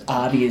 because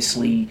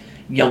obviously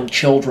young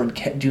children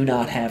do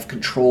not have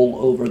control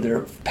over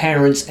their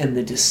parents and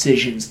the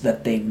decisions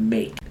that they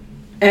make.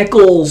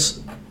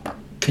 Eccles'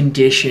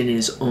 condition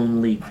is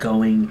only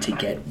going to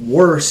get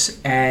worse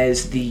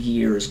as the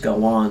years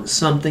go on,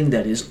 something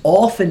that is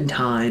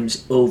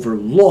oftentimes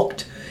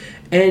overlooked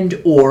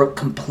and or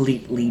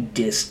completely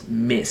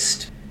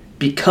dismissed,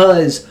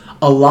 because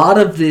a lot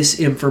of this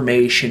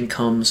information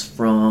comes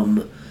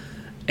from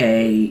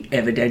a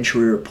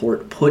evidentiary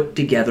report put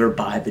together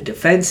by the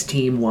defense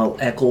team while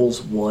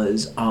Eccles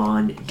was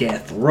on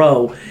death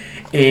row,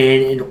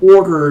 and in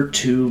order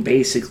to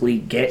basically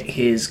get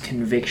his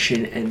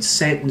conviction and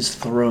sentence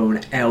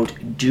thrown out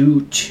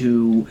due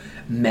to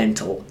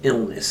mental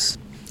illness.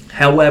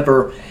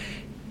 However,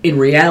 in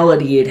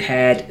reality, it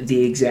had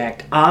the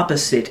exact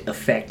opposite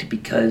effect,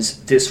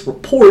 because this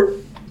report,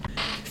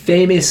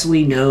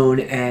 famously known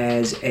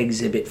as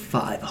Exhibit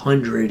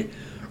 500,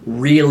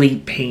 really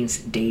paints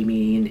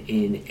Damien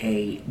in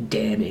a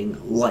damning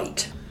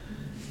light.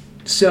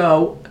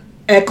 So,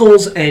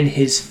 Eccles and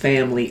his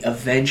family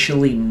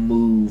eventually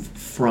move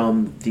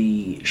from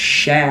the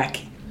shack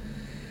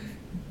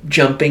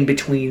jumping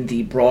between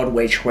the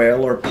Broadway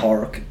Trailer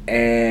Park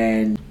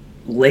and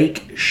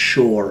Lake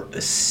Shore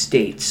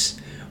Estates,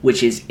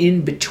 which is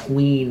in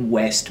between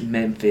West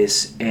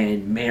Memphis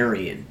and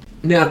Marion.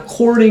 Now,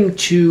 according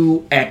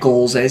to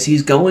Eccles, as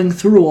he's going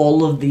through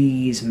all of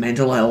these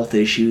mental health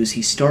issues,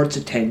 he starts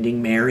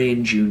attending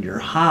Marion Junior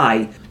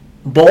High.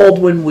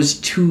 Baldwin was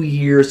 2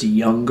 years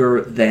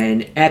younger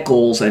than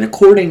Eccles, and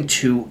according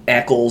to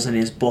Eccles in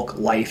his book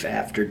Life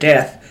After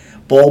Death,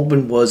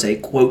 Baldwin was a,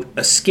 quote,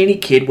 a skinny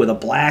kid with a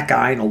black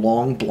eye and a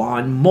long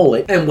blonde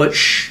mullet. And what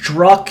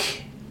struck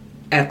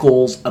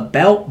Eccles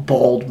about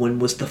Baldwin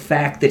was the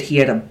fact that he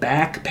had a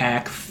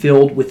backpack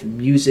filled with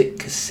music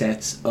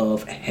cassettes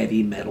of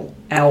heavy metal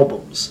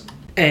albums.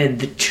 And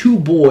the two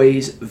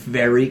boys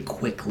very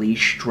quickly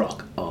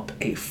struck up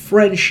a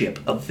friendship,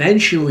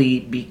 eventually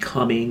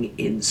becoming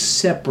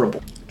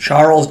inseparable.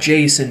 Charles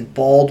Jason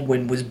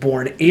Baldwin was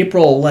born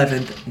April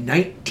 11th,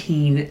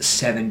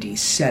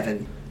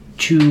 1977,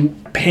 to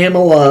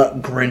Pamela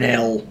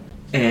Grinnell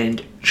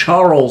and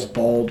Charles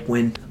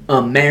Baldwin,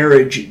 a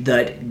marriage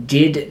that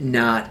did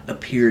not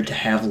appear to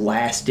have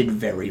lasted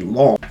very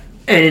long.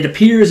 And it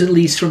appears, at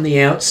least from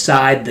the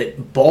outside,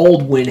 that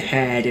Baldwin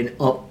had an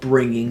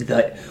upbringing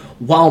that,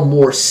 while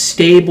more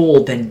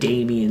stable than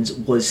Damien's,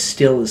 was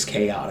still as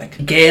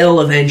chaotic.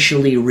 Gail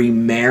eventually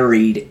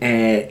remarried,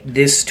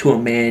 this to a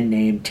man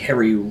named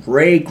Terry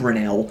Ray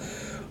Grinnell,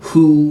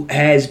 who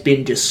has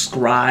been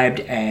described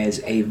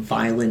as a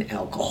violent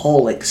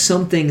alcoholic,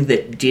 something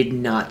that did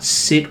not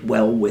sit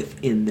well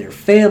within their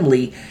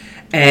family,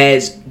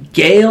 as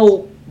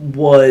Gail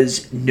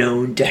was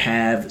known to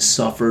have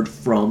suffered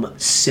from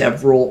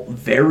several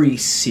very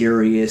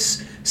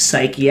serious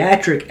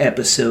psychiatric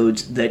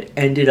episodes that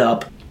ended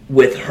up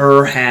with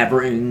her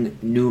having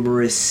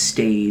numerous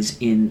stays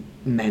in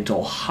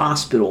mental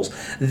hospitals.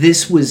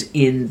 This was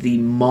in the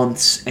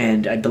months,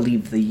 and I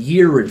believe the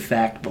year, in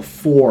fact,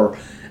 before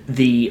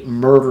the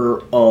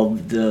murder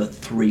of the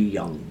three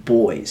young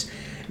boys.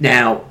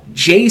 Now,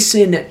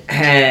 Jason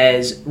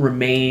has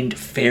remained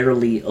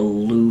fairly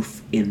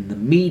aloof in the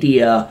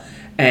media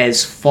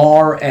as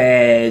far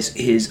as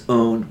his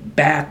own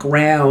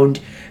background,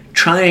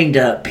 trying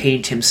to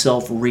paint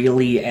himself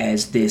really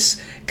as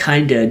this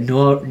kind of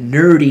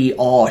nerdy,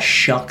 aw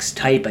shucks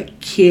type of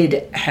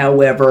kid.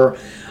 However,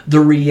 the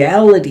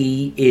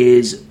reality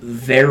is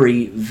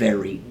very,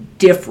 very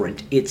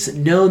different. It's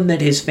known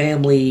that his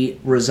family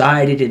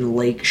resided in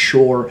Lake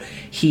Shore.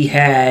 He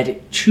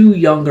had two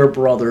younger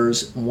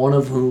brothers, one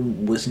of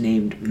whom was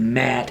named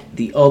Matt,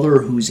 the other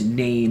whose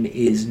name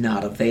is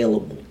not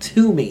available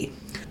to me.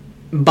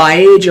 By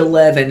age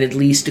 11, at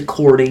least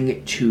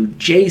according to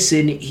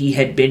Jason, he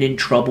had been in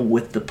trouble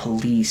with the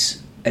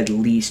police at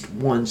least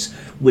once,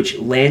 which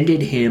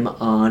landed him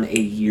on a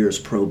year's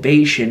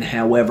probation.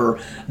 However,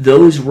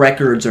 those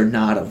records are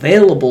not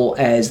available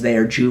as they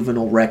are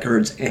juvenile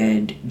records,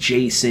 and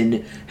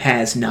Jason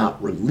has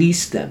not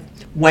released them.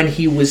 When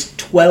he was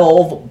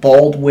 12,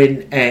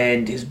 Baldwin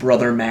and his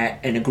brother Matt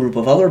and a group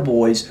of other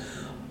boys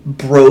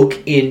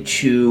broke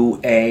into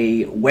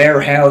a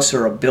warehouse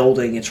or a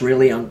building. It's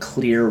really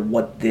unclear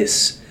what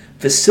this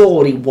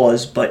facility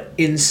was, but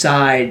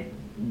inside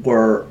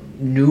were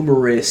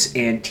numerous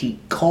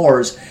antique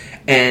cars,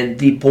 and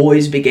the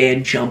boys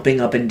began jumping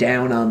up and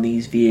down on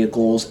these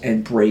vehicles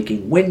and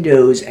breaking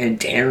windows and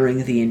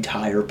tearing the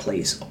entire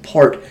place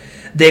apart.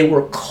 They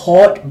were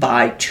caught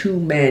by two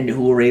men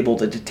who were able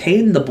to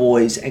detain the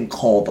boys and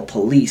call the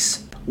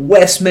police.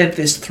 West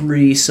Memphis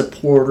 3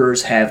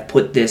 supporters have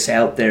put this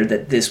out there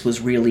that this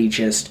was really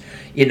just,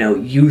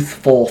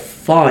 youthful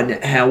fun.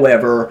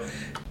 However,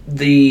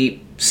 the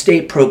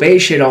state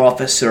probation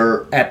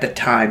officer at the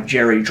time,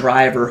 Jerry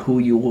Driver, who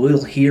you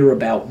will hear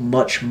about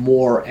much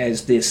more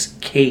as this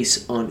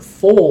case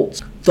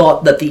unfolds,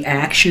 thought that the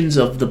actions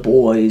of the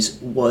boys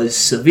was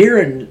severe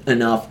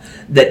enough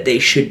that they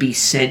should be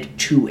sent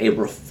to a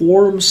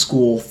reform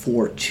school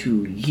for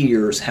 2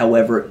 years.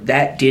 However,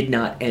 that did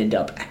not end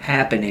up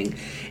happening.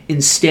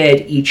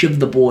 Instead, each of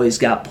the boys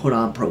got put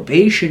on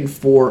probation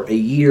for a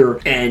year,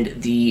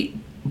 and the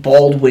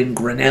Baldwin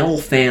Grinnell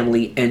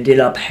family ended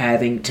up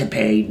having to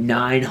pay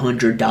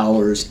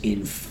 $900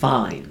 in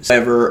fines.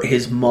 However,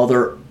 his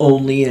mother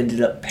only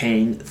ended up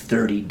paying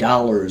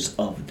 $30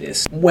 of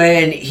this.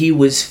 When he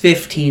was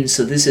 15,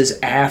 so this is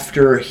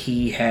after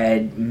he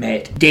had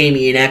met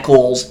Damian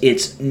Eccles,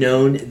 it's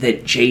known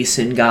that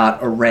Jason got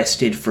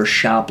arrested for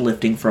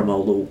shoplifting from a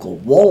local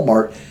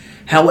Walmart.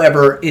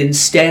 However,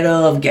 instead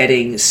of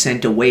getting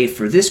sent away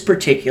for this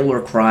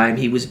particular crime,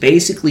 he was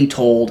basically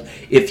told,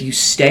 if you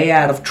stay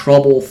out of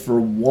trouble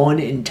for 1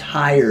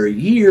 entire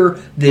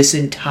year, this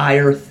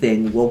entire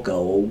thing will go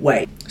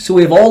away. So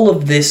we have all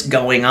of this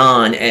going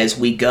on as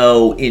we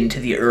go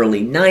into the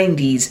early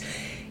 90s.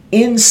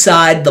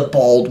 Inside the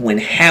Baldwin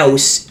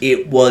house,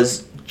 it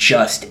was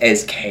just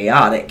as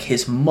chaotic.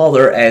 His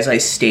mother, as I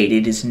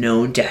stated, is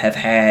known to have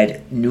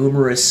had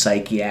numerous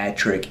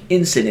psychiatric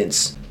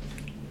incidents.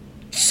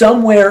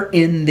 Somewhere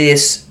in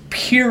this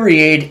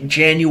period,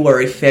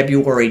 January,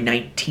 February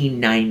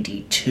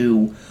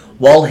 1992,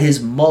 while his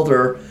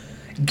mother,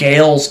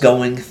 Gail's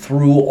going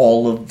through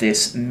all of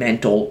this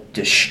mental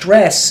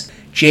distress,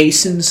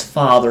 Jason's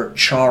father,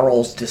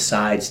 Charles,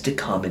 decides to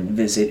come and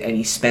visit, and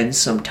he spends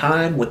some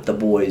time with the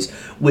boys,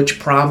 which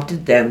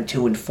prompted them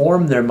to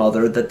inform their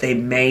mother that they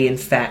may in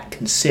fact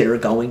consider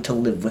going to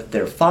live with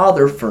their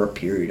father for a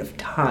period of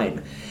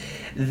time.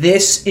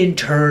 This, in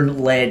turn,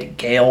 led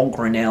Gail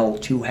Grinnell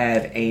to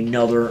have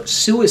another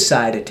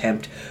suicide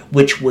attempt,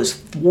 which was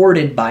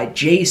thwarted by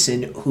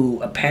Jason,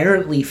 who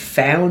apparently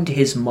found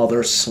his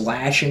mother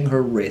slashing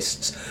her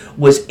wrists,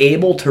 was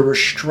able to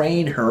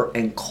restrain her,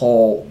 and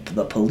call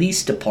the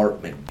police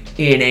department.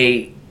 In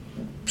a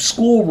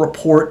school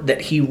report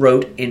that he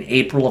wrote in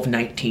April of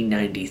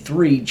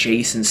 1993,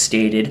 Jason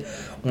stated,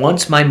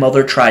 "Once my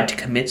mother tried to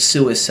commit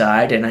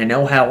suicide, and I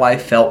know how I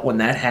felt when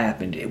that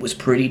happened. It was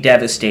pretty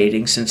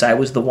devastating since I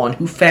was the one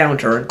who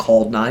found her and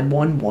called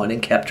 911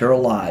 and kept her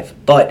alive.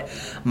 But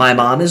my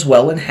mom is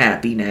well and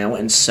happy now,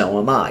 and so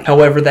am I."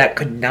 However, that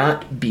could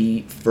not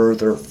be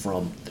further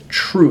from the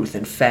truth.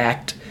 In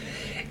fact,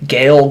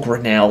 Gail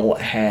Grinnell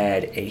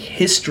had a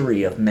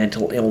history of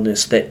mental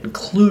illness that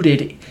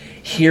included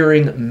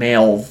hearing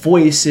male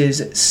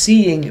voices,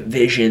 seeing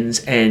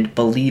visions, and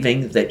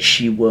believing that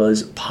she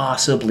was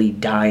possibly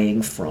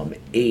dying from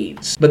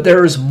AIDS. But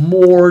there is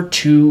more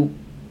to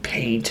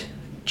paint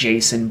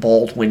Jason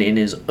Baldwin in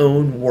his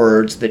own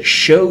words that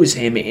shows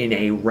him in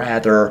a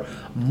rather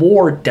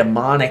more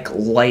demonic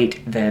light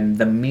than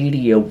the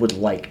media would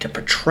like to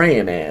portray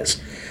him as.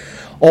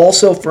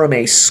 Also from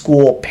a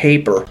school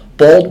paper,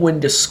 Baldwin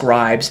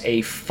describes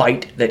a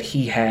fight that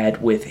he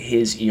had with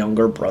his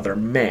younger brother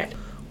Matt.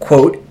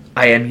 Quote,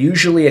 "I am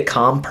usually a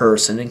calm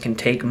person and can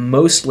take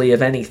mostly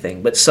of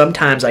anything, but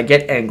sometimes I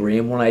get angry,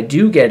 and when I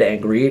do get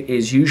angry, it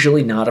is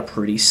usually not a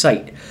pretty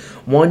sight.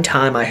 One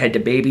time I had to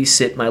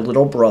babysit my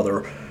little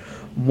brother.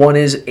 One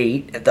is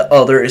 8, the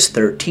other is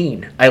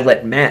 13. I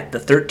let Matt, the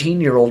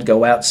 13-year-old,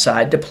 go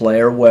outside to play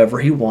or wherever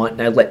he want,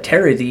 and I let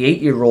Terry, the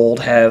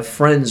 8-year-old, have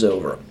friends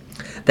over.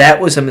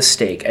 That was a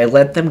mistake. I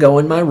let them go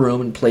in my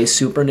room and play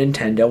Super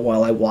Nintendo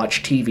while I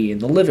watched TV in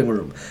the living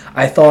room.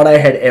 I thought I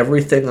had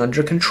everything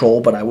under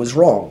control, but I was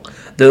wrong.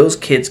 Those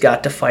kids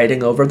got to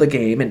fighting over the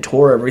game and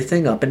tore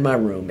everything up in my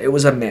room. It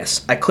was a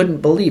mess. I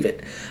couldn't believe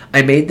it.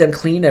 I made them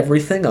clean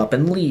everything up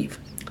and leave.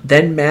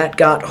 Then Matt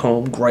got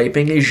home,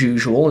 griping as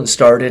usual, and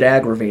started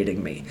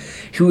aggravating me.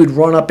 He would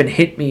run up and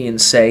hit me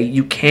and say,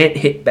 'You can't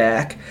hit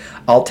back.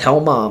 I'll tell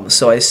Mom.'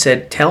 So I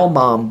said, 'Tell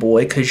Mom,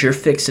 boy, 'cause you're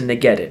fixing to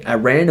get it.' I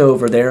ran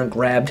over there and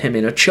grabbed him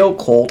in a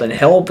chokehold and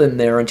held him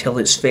there until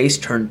his face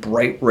turned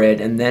bright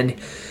red, and then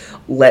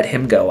let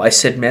him go. I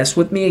said, mess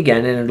with me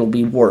again and it'll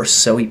be worse.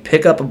 So he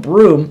picked up a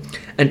broom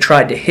and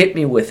tried to hit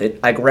me with it.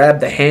 I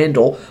grabbed the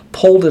handle,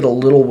 pulled it a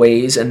little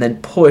ways, and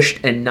then pushed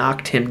and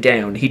knocked him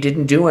down. He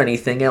didn't do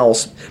anything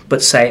else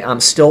but say, I'm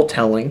still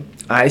telling.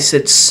 I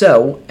said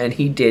so, and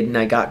he did, and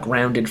I got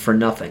grounded for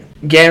nothing.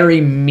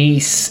 Gary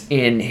Meese,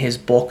 in his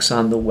books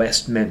on the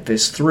West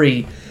Memphis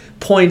 3,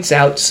 points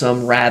out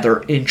some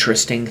rather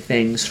interesting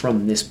things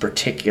from this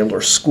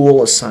particular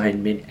school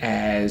assignment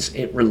as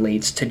it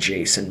relates to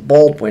Jason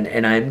Baldwin,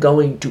 and I'm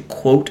going to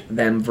quote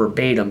them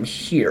verbatim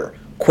here.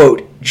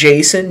 Quote,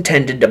 Jason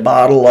tended to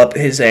bottle up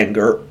his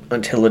anger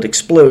until it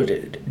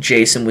exploded.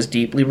 Jason was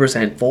deeply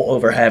resentful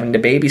over having to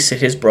babysit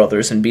his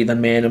brothers and be the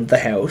man of the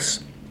house.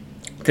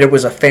 There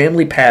was a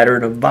family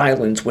pattern of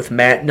violence, with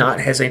Matt not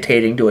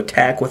hesitating to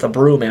attack with a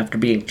broom after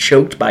being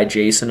choked by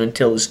Jason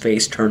until his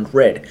face turned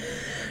red.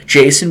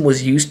 Jason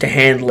was used to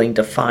handling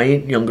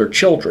defiant younger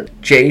children.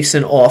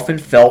 Jason often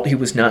felt he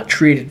was not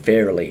treated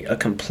fairly, a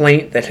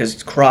complaint that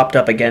has cropped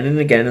up again and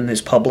again in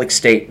his public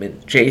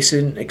statement.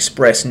 Jason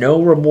expressed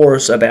no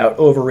remorse about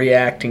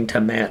overreacting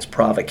to Matt's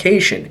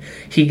provocation.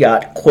 He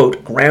got,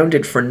 quote,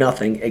 grounded for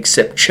nothing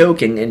except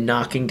choking and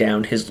knocking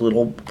down his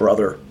little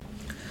brother.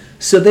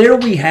 So there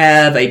we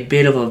have a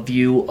bit of a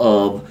view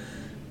of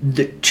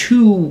the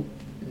two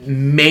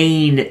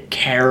main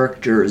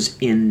characters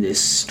in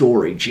this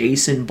story,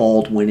 Jason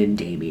Baldwin and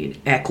Damien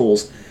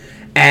Echols,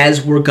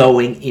 as we're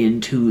going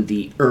into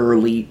the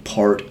early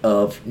part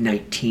of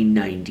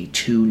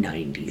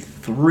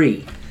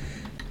 1992-93.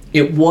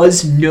 It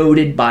was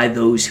noted by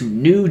those who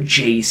knew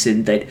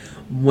Jason that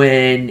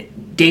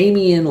when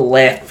Damien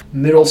left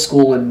middle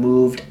school and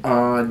moved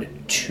on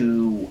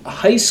to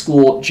high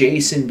school,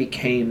 Jason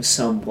became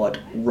somewhat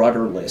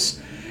rudderless.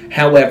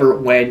 However,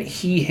 when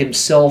he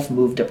himself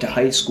moved up to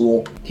high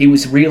school, he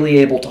was really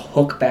able to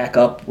hook back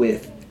up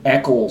with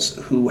Echols,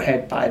 who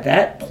had by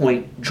that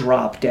point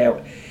dropped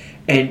out.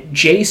 And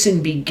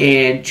Jason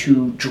began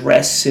to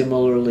dress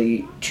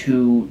similarly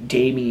to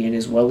Damien,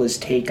 as well as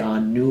take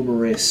on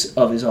numerous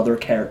of his other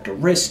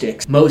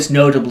characteristics, most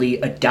notably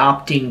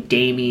adopting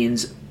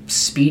Damien's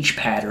speech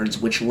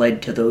patterns, which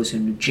led to those who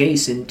knew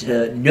Jason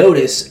to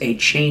notice a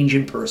change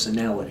in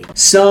personality.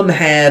 Some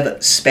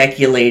have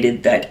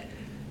speculated that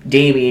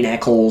Damien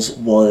Echols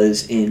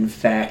was in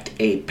fact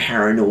a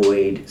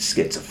paranoid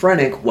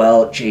schizophrenic,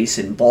 while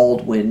Jason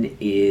Baldwin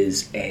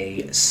is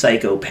a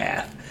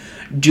psychopath,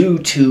 due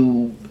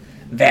to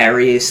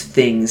various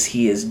things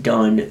he has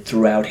done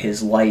throughout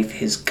his life,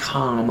 his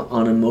calm,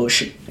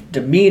 unemotional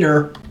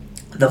demeanor,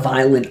 the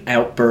violent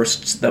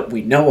outbursts that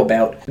we know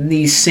about.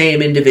 These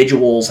same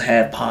individuals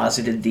have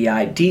posited the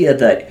idea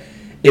that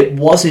it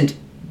wasn't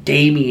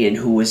Damien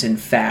who was in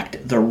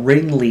fact the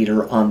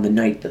ringleader on the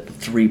night that the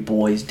three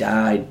boys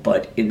died,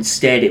 but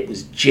instead it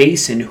was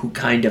Jason who,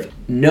 kind of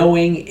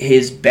knowing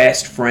his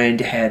best friend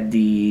had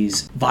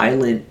these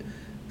violent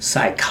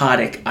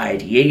psychotic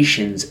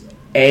ideations,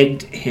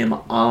 egged him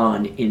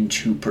on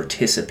into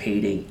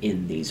participating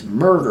in these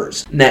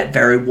murders. And that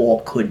very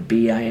well could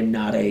be. I am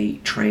not a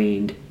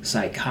trained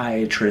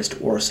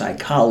psychiatrist or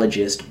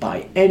psychologist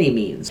by any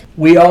means.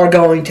 We are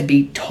going to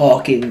be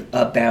talking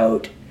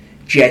about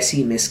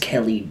Jesse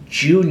Misskelley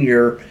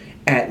Jr.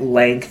 at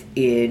length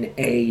in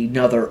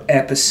another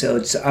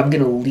episode, so I'm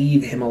going to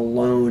leave him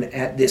alone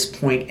at this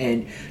point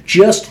and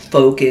just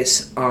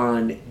focus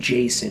on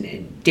Jason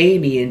and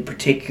Damien.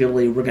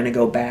 Particularly, we're going to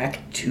go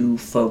back to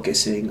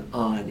focusing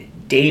on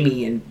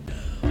Damien.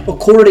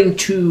 According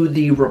to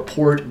the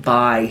report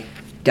by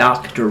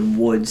Dr.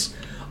 Woods,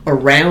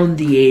 around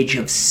the age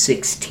of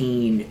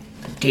 16,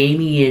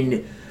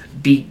 Damien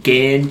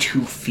began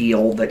to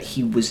feel that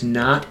he was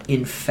not,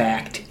 in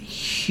fact,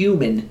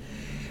 human.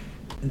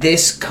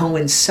 This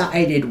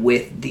coincided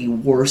with the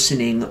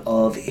worsening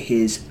of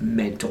his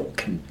mental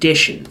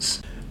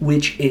conditions,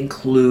 which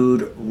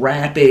include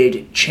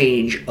rapid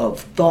change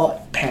of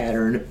thought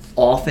pattern,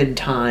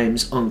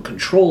 oftentimes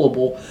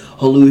uncontrollable,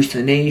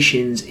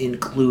 hallucinations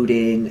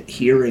including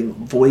hearing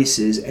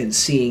voices and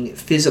seeing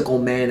physical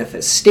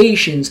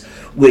manifestations,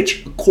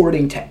 which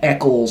according to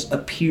Echols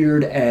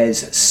appeared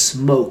as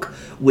smoke,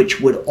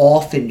 which would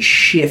often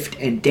shift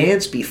and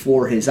dance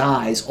before his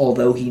eyes,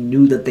 although he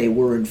knew that they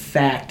were in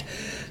fact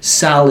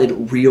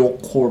solid, real,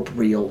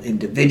 corporeal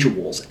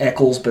individuals.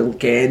 Echols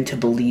began to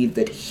believe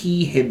that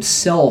he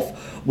himself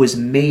was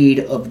made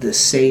of the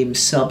same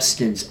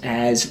substance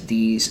as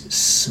these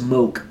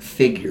smoke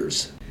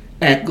figures.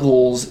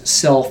 Echols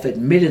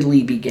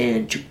self-admittedly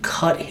began to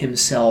cut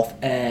himself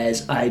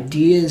as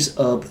ideas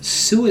of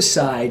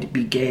suicide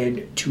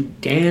began to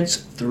dance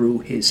through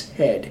his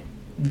head.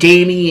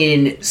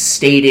 Damien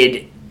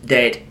stated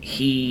that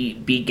he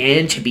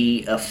began to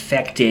be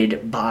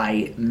affected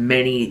by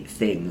many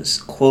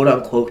things. Quote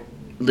unquote,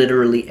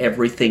 literally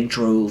everything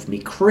drove me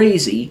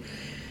crazy.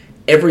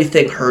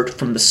 Everything hurt,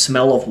 from the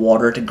smell of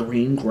water to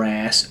green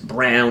grass,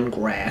 brown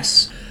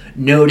grass,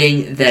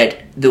 noting that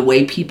the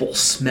way people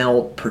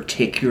smelled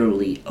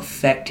particularly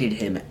affected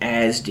him,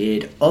 as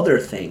did other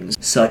things,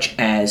 such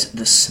as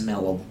the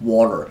smell of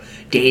water.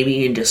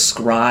 Damien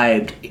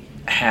described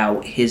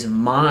how his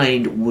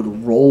mind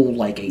would roll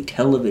like a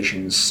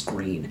television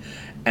screen,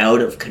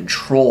 out of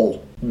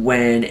control,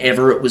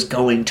 whenever it was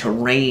going to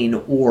rain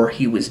or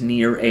he was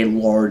near a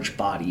large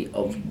body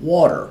of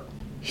water.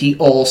 He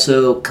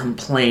also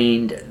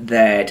complained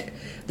that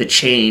the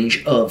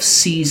change of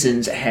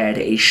seasons had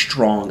a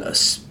strong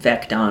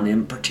effect on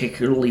him,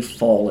 particularly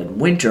fall and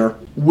winter,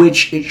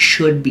 which it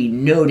should be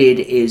noted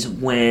is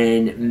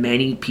when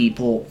many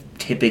people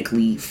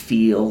typically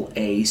feel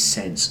a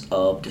sense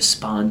of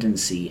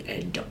despondency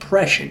and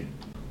depression.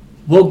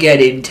 We'll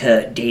get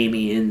into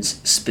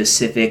Damien's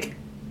specific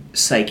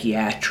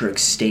psychiatric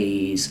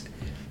stays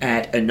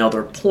at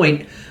another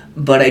point,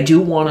 but I do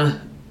want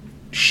to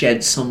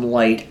shed some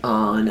light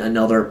on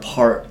another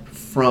part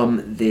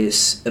from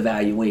this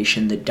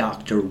evaluation that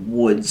Dr.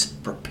 Woods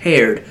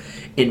prepared,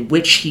 in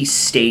which he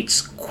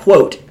states,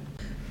 quote,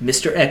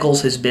 Mr.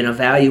 Eccles has been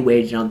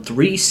evaluated on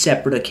 3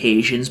 separate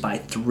occasions by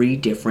 3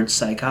 different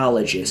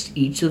psychologists,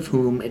 each of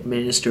whom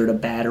administered a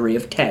battery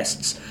of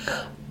tests.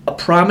 A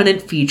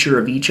prominent feature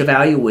of each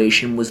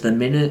evaluation was the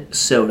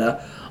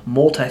Minnesota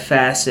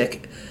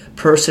Multifaceted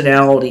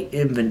Personality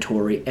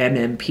Inventory,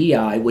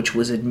 MMPI, which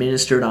was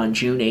administered on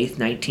June 8,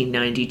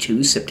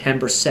 1992,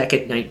 September 2,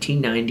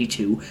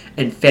 1992,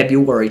 and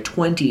February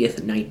 20,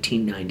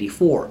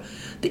 1994.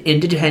 The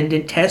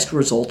independent test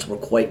results were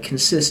quite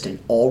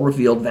consistent. All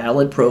revealed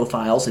valid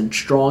profiles and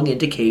strong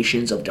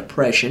indications of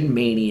depression,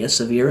 mania,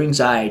 severe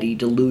anxiety,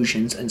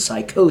 delusions, and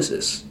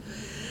psychosis.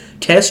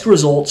 Test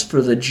results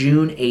for the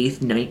June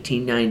 8,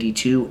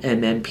 1992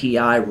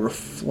 MMPI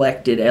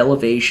reflected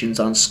elevations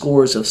on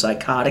scores of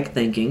psychotic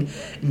thinking,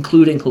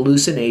 including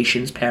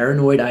hallucinations,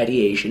 paranoid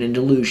ideation, and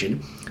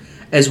delusion,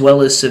 as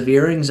well as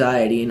severe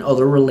anxiety and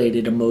other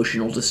related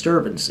emotional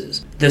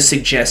disturbances. The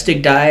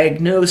suggested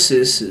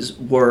diagnoses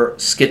were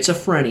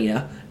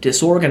schizophrenia,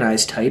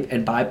 disorganized type,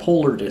 and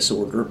bipolar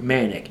disorder,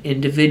 manic.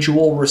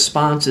 Individual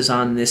responses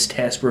on this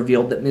test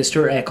revealed that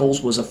Mr.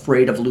 Eccles was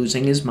afraid of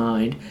losing his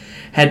mind,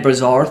 had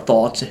bizarre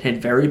thoughts, and had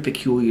very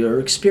peculiar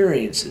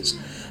experiences.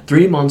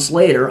 3 months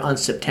later, on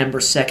September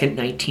 2,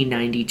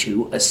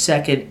 1992, a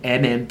second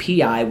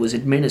MMPI was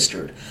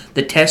administered.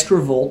 The test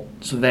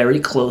results very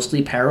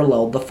closely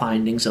paralleled the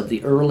findings of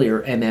the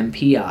earlier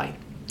MMPI.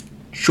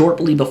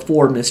 Shortly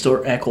before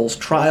Mr. Eccles'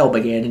 trial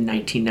began in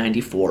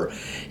 1994,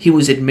 he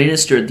was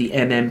administered the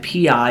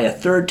MMPI a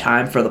 3rd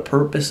time for the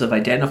purpose of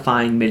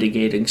identifying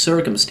mitigating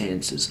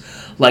circumstances.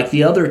 Like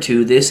the other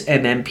 2, this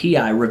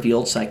MMPI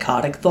revealed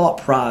psychotic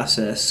thought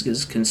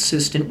processes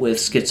consistent with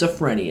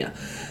schizophrenia.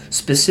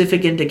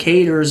 Specific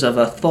indicators of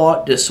a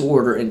thought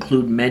disorder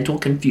include mental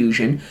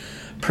confusion,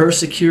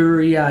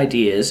 persecutory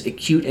ideas,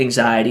 acute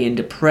anxiety, and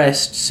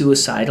depressed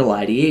suicidal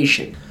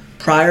ideation.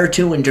 Prior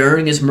to and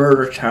during his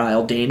murder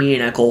trial, Damien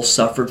Eccles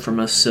suffered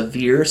from a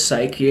severe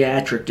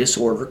psychiatric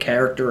disorder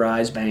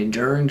characterized by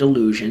enduring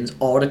delusions,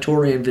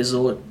 auditory and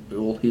visual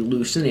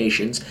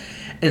hallucinations,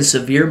 and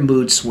severe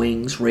mood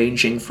swings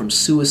ranging from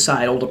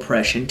suicidal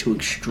depression to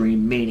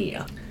extreme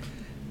mania.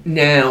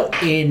 Now,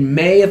 in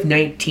May of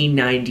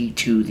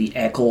 1992, the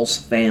Eccles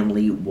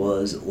family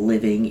was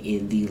living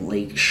in the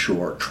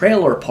Lakeshore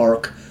Trailer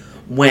Park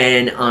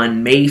when,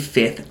 on May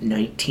 5th,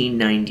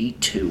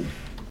 1992,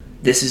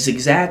 this is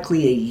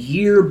exactly a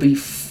year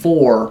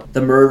before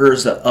the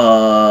murders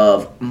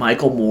of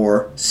Michael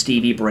Moore,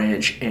 Stevie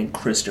Branch, and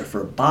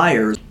Christopher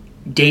Byers,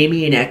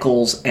 Damien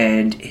Eccles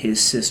and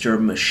his sister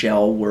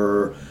Michelle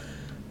were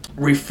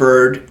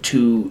referred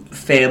to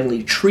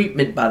family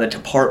treatment by the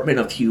Department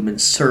of Human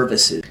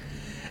Services.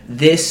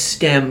 This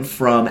stemmed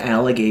from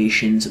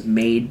allegations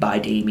made by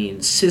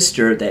Damien's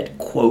sister that,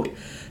 quote,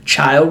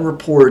 child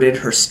reported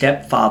her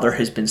stepfather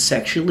has been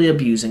sexually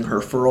abusing her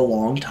for a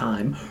long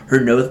time.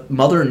 Her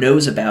mother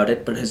knows about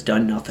it but has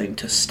done nothing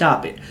to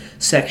stop it.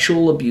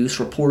 Sexual abuse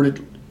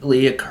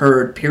reportedly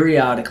occurred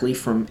periodically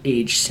from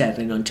age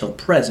 7 until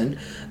present.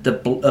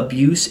 The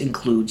abuse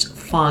includes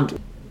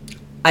fondling.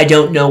 I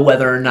don't know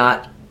whether or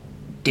not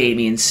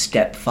Damien's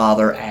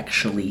stepfather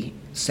actually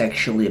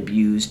sexually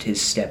abused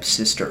his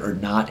stepsister or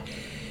not.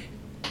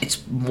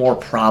 It's more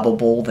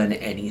probable than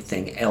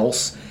anything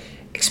else,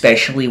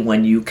 especially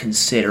when you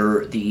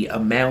consider the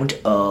amount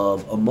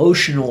of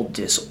emotional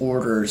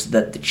disorders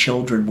that the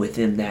children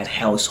within that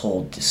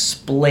household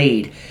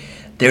displayed.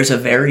 There's a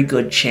very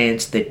good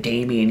chance that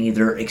Damien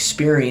either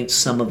experienced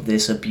some of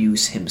this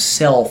abuse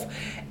himself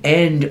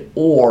and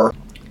or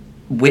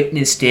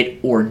witnessed it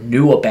or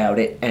knew about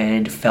it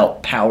and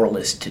felt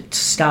powerless to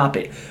stop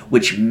it,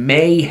 which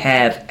may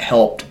have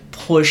helped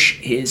push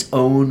his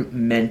own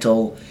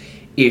mental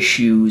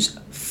issues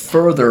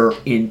further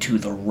into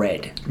the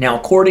red. Now,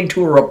 according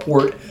to a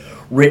report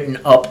written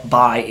up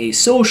by a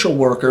social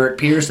worker, it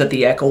appears that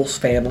the Eccles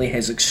family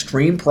has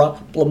extreme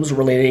problems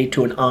related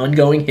to an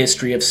ongoing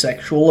history of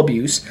sexual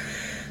abuse,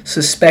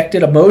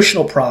 suspected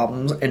emotional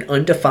problems, and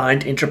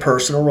undefined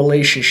interpersonal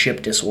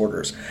relationship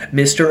disorders.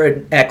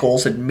 Mr.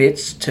 Eccles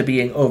admits to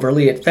being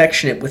overly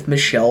affectionate with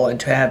Michelle and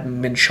to have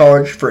been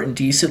charged for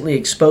indecently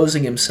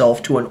exposing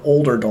himself to an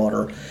older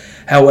daughter.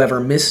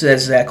 However,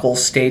 Mrs.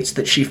 Eccles states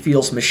that she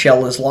feels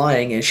Michelle is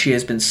lying as she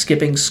has been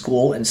skipping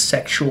school and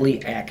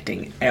sexually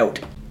acting out.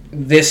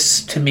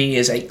 This, to me,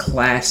 is a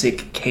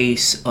classic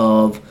case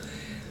of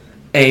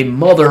a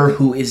mother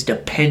who is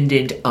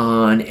dependent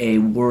on a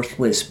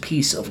worthless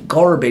piece of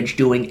garbage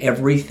doing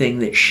everything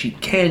that she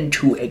can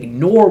to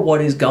ignore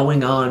what is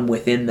going on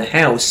within the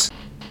house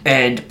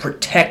and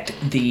protect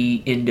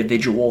the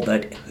individual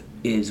that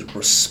is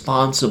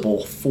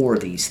responsible for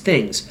these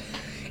things.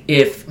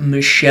 If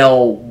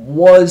Michelle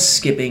was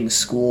skipping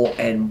school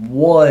and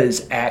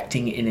was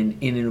acting in an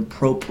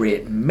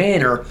inappropriate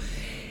manner,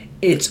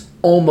 it's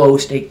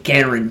almost a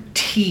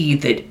guarantee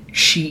that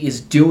she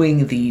is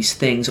doing these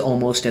things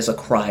almost as a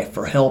cry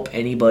for help.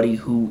 Anybody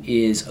who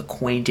is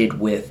acquainted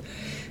with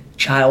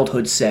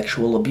childhood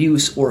sexual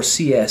abuse or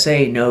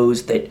CSA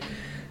knows that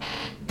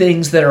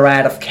things that are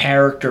out of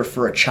character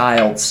for a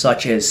child,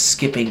 such as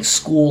skipping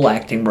school,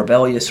 acting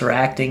rebellious, or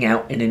acting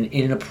out in an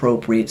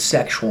inappropriate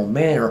sexual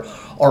manner,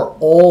 are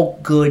all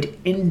good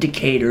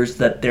indicators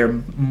that there,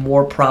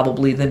 more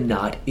probably than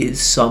not,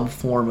 is some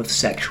form of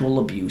sexual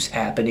abuse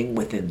happening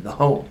within the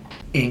home.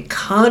 In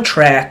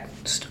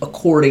contrast,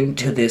 according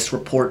to this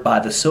report by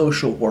the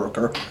social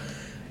worker,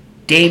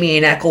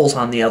 Damien Eccles,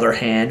 on the other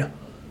hand,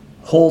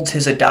 holds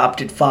his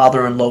adopted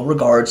father in low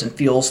regards and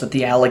feels that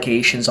the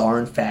allegations are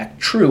in fact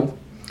true.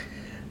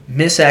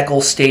 Miss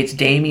Eccles states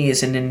Damien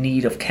is in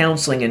need of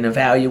counseling and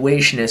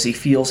evaluation as he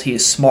feels he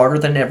is smarter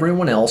than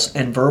everyone else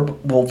and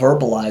will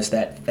verbalize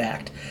that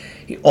fact.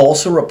 He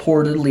also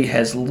reportedly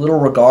has little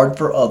regard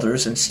for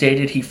others and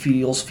stated he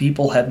feels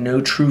people have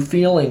no true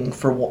feeling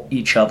for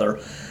each other.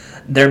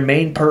 Their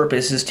main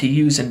purpose is to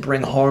use and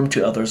bring harm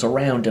to others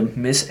around him.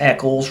 Miss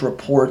Eccles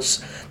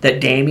reports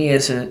that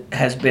Damien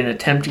has been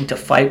attempting to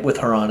fight with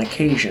her on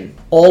occasion.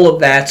 All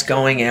of that's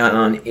going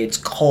on. It's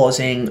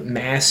causing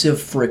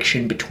massive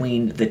friction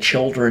between the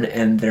children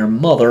and their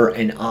mother,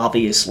 and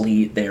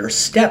obviously their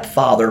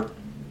stepfather.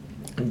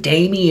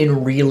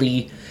 Damien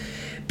really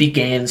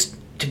begins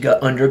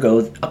to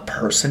undergo a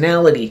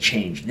personality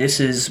change. This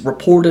is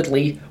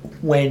reportedly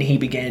when he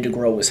began to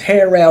grow his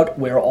hair out,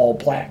 wear all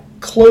black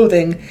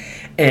clothing,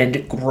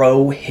 and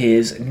grow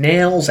his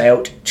nails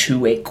out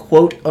to a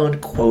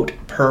quote-unquote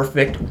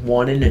perfect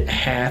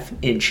 1.5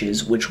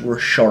 inches, which were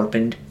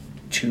sharpened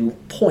to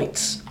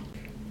points.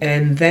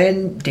 And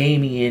then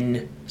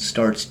Damien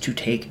starts to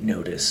take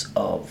notice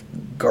of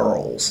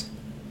girls.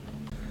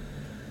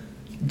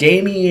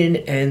 Damien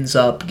ends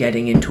up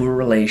getting into a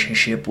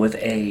relationship with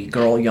a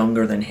girl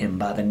younger than him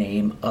by the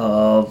name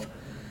of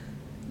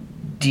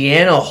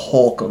Deanna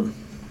Holcomb.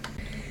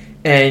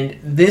 And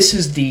this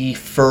is the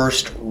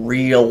first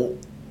real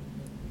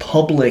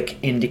public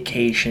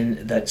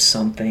indication that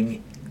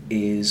something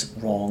is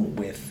wrong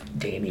with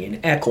Damien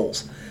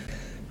Eccles.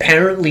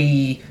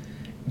 Apparently,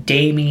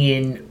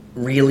 Damien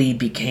really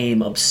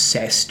became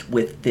obsessed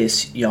with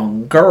this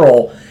young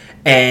girl,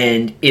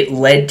 and it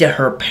led to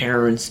her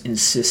parents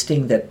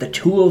insisting that the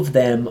two of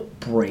them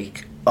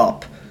break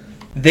up.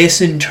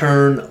 This in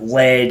turn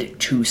led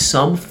to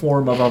some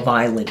form of a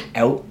violent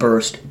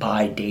outburst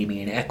by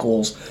Damien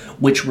Eccles,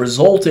 which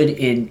resulted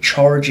in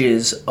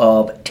charges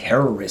of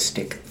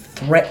terroristic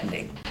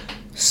threatening.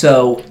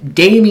 So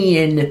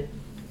Damien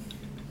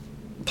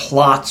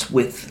plots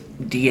with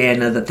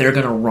Deanna that they're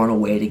going to run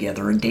away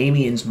together, and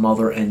Damien's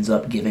mother ends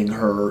up giving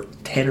her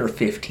 $10 or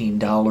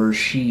 $15.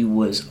 She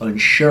was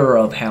unsure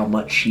of how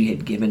much she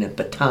had given at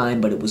the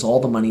time, but it was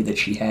all the money that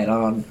she had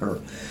on her,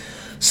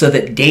 so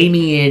that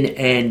Damien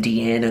and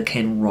Deanna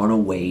can run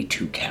away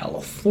to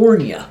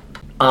California.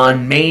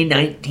 On May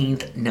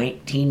 19th,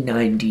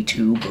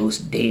 1992,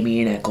 both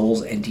Damien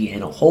Eccles and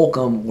Deanna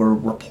Holcomb were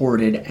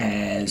reported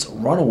as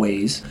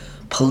runaways.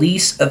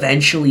 Police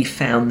eventually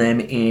found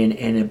them in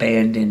an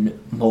abandoned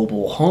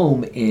mobile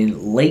home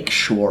in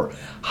Lakeshore,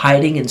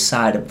 hiding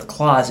inside of the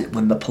closet.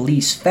 When the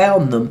police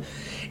found them,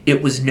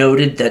 it was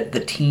noted that the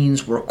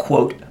teens were,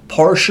 quote,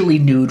 partially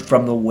nude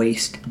from the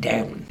waist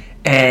down.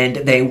 And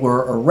they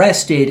were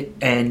arrested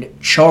and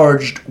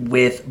charged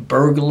with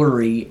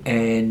burglary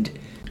and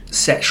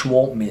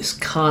sexual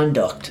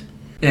misconduct.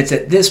 And it's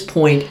at this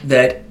point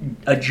that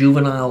a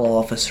juvenile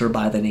officer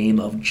by the name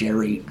of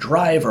Jerry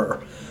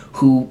Driver,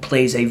 who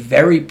plays a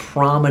very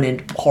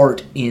prominent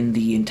part in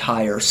the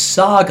entire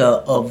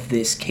saga of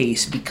this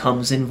case,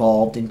 becomes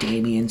involved in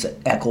Damien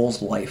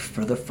Eccles' life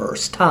for the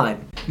first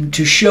time.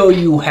 To show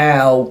you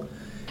how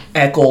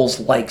Eccles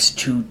likes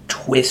to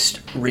twist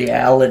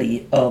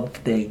reality of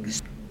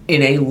things,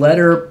 in a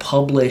letter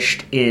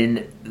published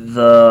in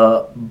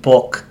the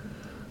book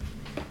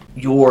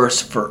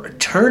Yours for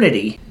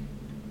Eternity,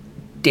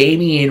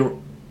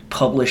 Damien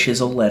publishes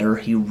a letter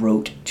he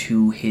wrote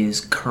to his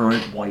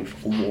current wife,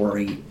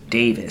 Lori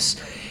Davis,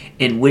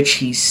 in which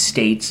he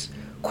states,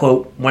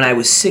 quote, "When I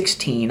was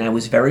 16, I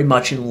was very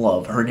much in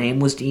love. Her name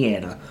was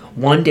Deanna.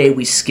 One day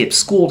we skipped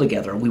school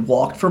together. We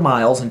walked for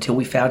miles until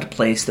we found a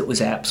place that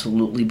was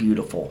absolutely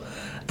beautiful.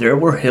 There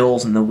were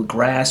hills, and the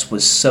grass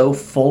was so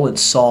full and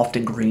soft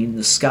and green.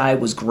 The sky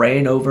was gray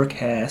and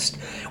overcast.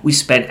 We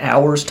spent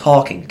hours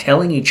talking,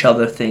 telling each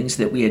other things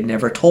that we had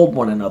never told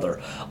one another,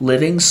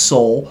 living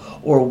soul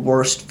or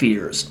worst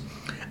fears,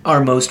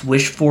 our most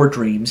wished-for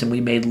dreams, and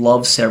we made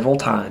love several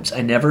times.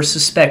 I never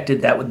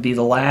suspected that would be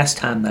the last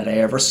time that I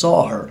ever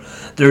saw her.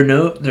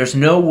 There's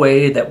no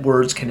way that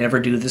words can ever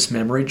do this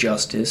memory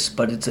justice,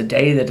 but it's a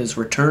day that has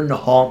returned to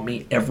haunt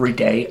me every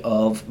day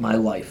of my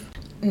life.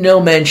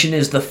 No mention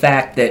is the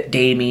fact that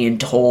Damien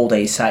told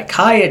a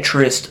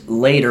psychiatrist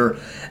later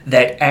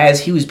that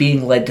as he was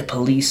being led to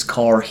police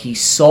car, he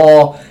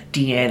saw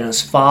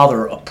Deanna's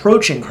father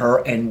approaching her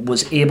and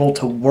was able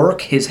to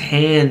work his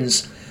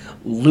hands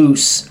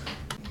loose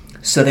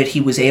so that he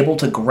was able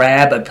to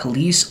grab a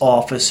police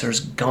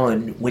officer's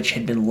gun, which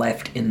had been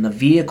left in the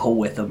vehicle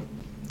with him.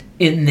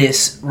 In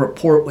this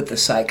report with the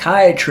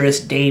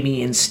psychiatrist,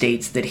 Damien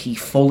states that he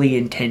fully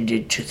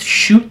intended to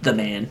shoot the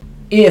man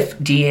if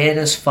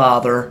Deanna's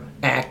father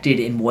acted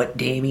in what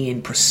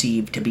Damien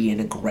perceived to be an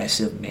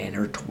aggressive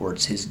manner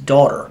towards his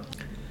daughter.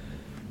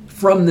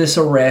 From this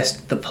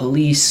arrest, the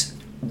police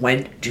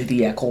went to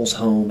the Eccles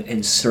home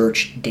and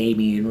searched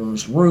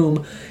Damien's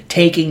room,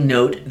 taking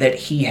note that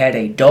he had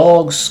a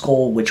dog's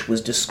skull which was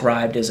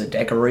described as a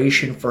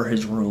decoration for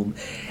his room,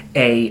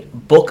 a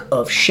book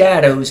of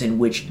shadows in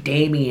which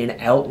Damien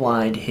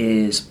outlined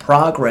his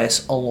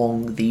progress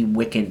along the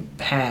Wiccan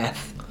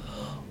path,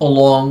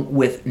 along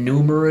with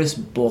numerous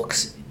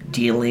books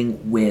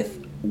dealing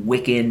with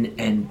Wiccan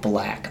and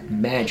black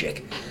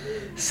magic.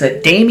 So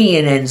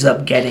Damien ends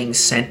up getting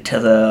sent to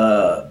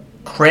the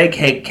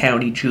Craighead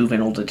County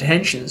Juvenile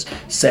Detention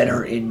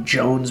Center in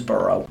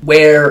Jonesboro,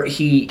 where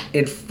he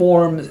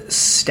informs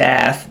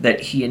staff that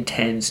he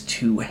intends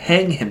to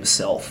hang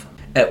himself,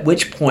 at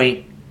which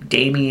point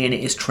Damien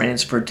is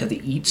transferred to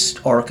the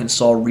East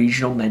Arkansas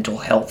Regional Mental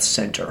Health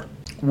Center,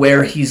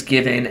 where he's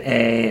given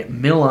a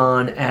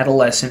Milan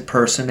Adolescent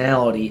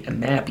Personality, a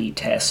MAPI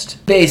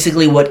test.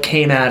 Basically what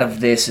came out of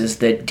this is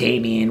that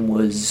Damien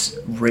was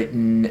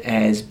written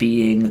as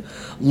being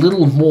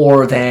little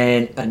more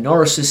than a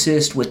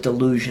narcissist with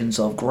delusions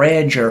of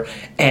grandeur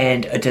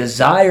and a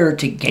desire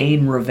to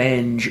gain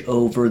revenge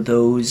over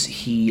those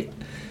he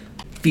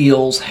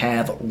feels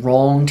have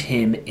wronged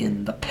him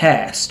in the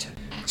past.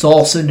 It's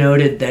also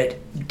noted that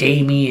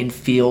Damien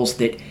feels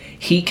that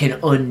he can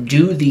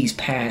undo these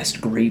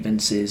past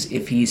grievances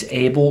if he's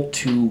able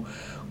to,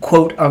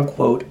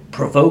 quote-unquote,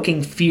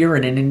 provoking fear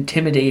and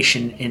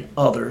intimidation in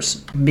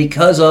others.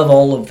 Because of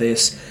all of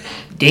this,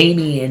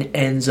 Damien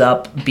ends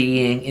up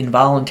being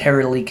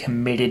involuntarily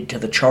committed to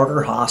the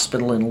Charter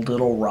Hospital in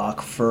Little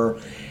Rock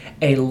for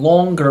a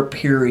longer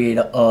period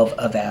of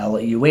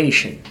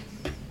evaluation.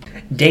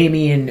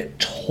 Damien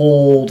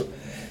told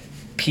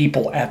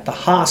people at the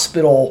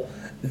hospital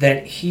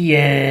that he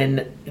and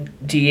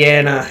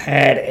Deanna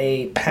had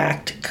a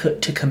pact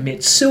to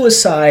commit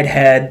suicide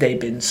had they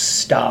been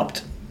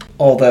stopped,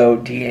 although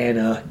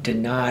Deanna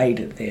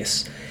denied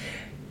this.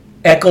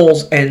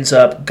 Eccles ends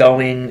up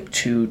going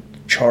to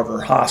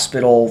Charter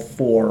Hospital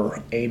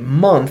for a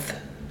month,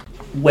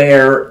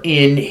 where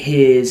in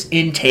his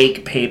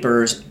intake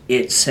papers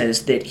it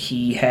says that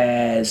he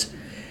has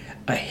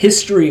a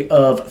history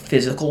of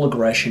physical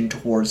aggression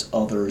towards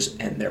others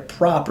and their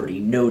property,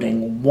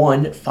 noting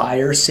 1,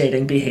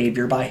 fire-setting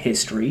behavior by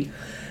history,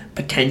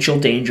 potential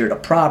danger to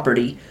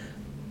property,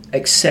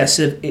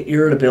 excessive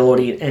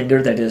irritability and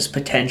anger that is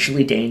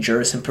potentially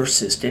dangerous and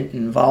persistent,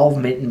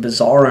 involvement in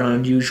bizarre and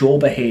unusual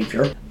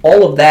behavior.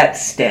 All of that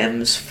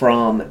stems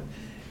from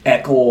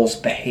Eccles'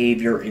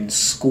 behavior in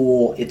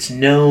school. It's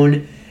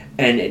known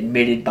and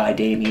admitted by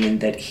Damien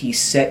that he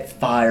set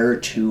fire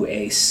to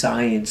a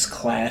science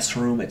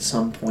classroom at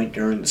some point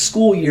during the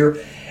school year,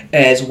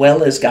 as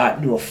well as got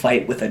into a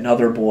fight with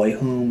another boy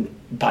whom,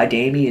 by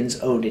Damien's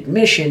own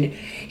admission,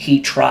 he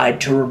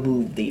tried to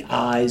remove the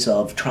eyes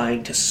of,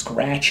 trying to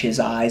scratch his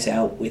eyes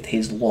out with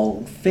his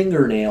long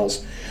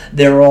fingernails.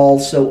 There are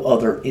also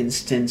other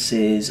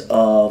instances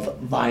of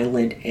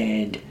violent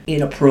and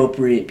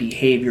inappropriate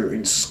behavior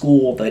in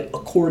school that,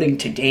 according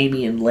to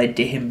Damien, led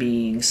to him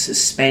being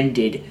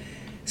suspended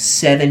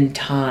 7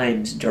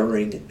 times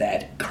during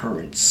that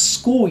current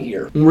school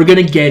year. We're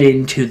going to get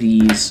into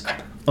these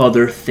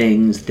other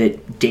things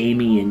that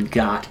Damien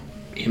got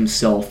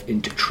himself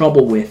into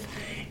trouble with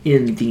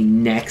in the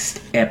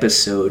next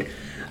episode,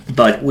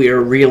 but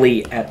we're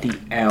really at the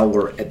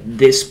hour at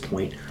this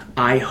point.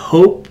 I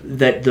hope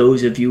that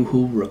those of you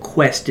who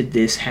requested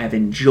this have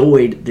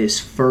enjoyed this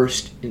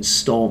first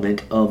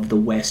installment of the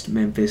West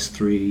Memphis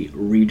 3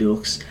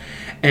 Redux,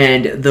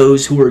 and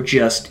those who are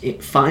just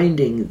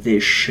finding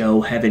this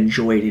show have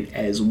enjoyed it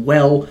as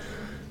well.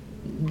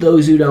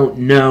 Those who don't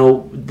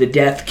know, the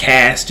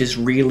Deathcast is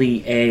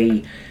really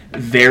a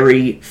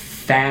very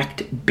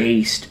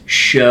fact-based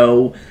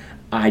show.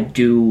 I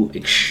do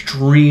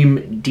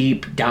extreme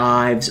deep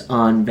dives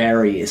on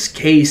various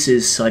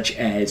cases, such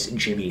as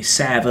Jimmy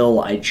Savile.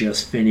 I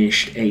just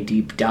finished a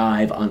deep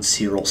dive on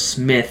Cyril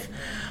Smith.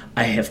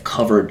 I have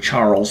covered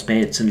Charles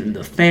Manson and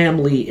the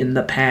family in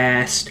the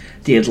past,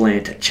 the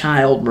Atlanta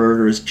child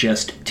murders,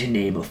 just to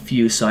name a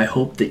few, so I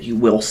hope that you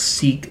will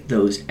seek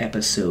those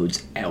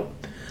episodes out.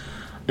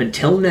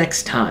 Until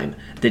next time,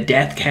 the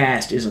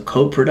Deathcast is a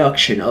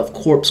co-production of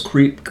Corpse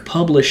Creek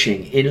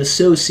Publishing in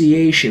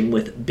association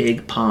with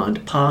Big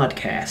Pond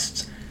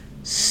Podcasts.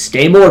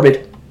 Stay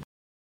morbid.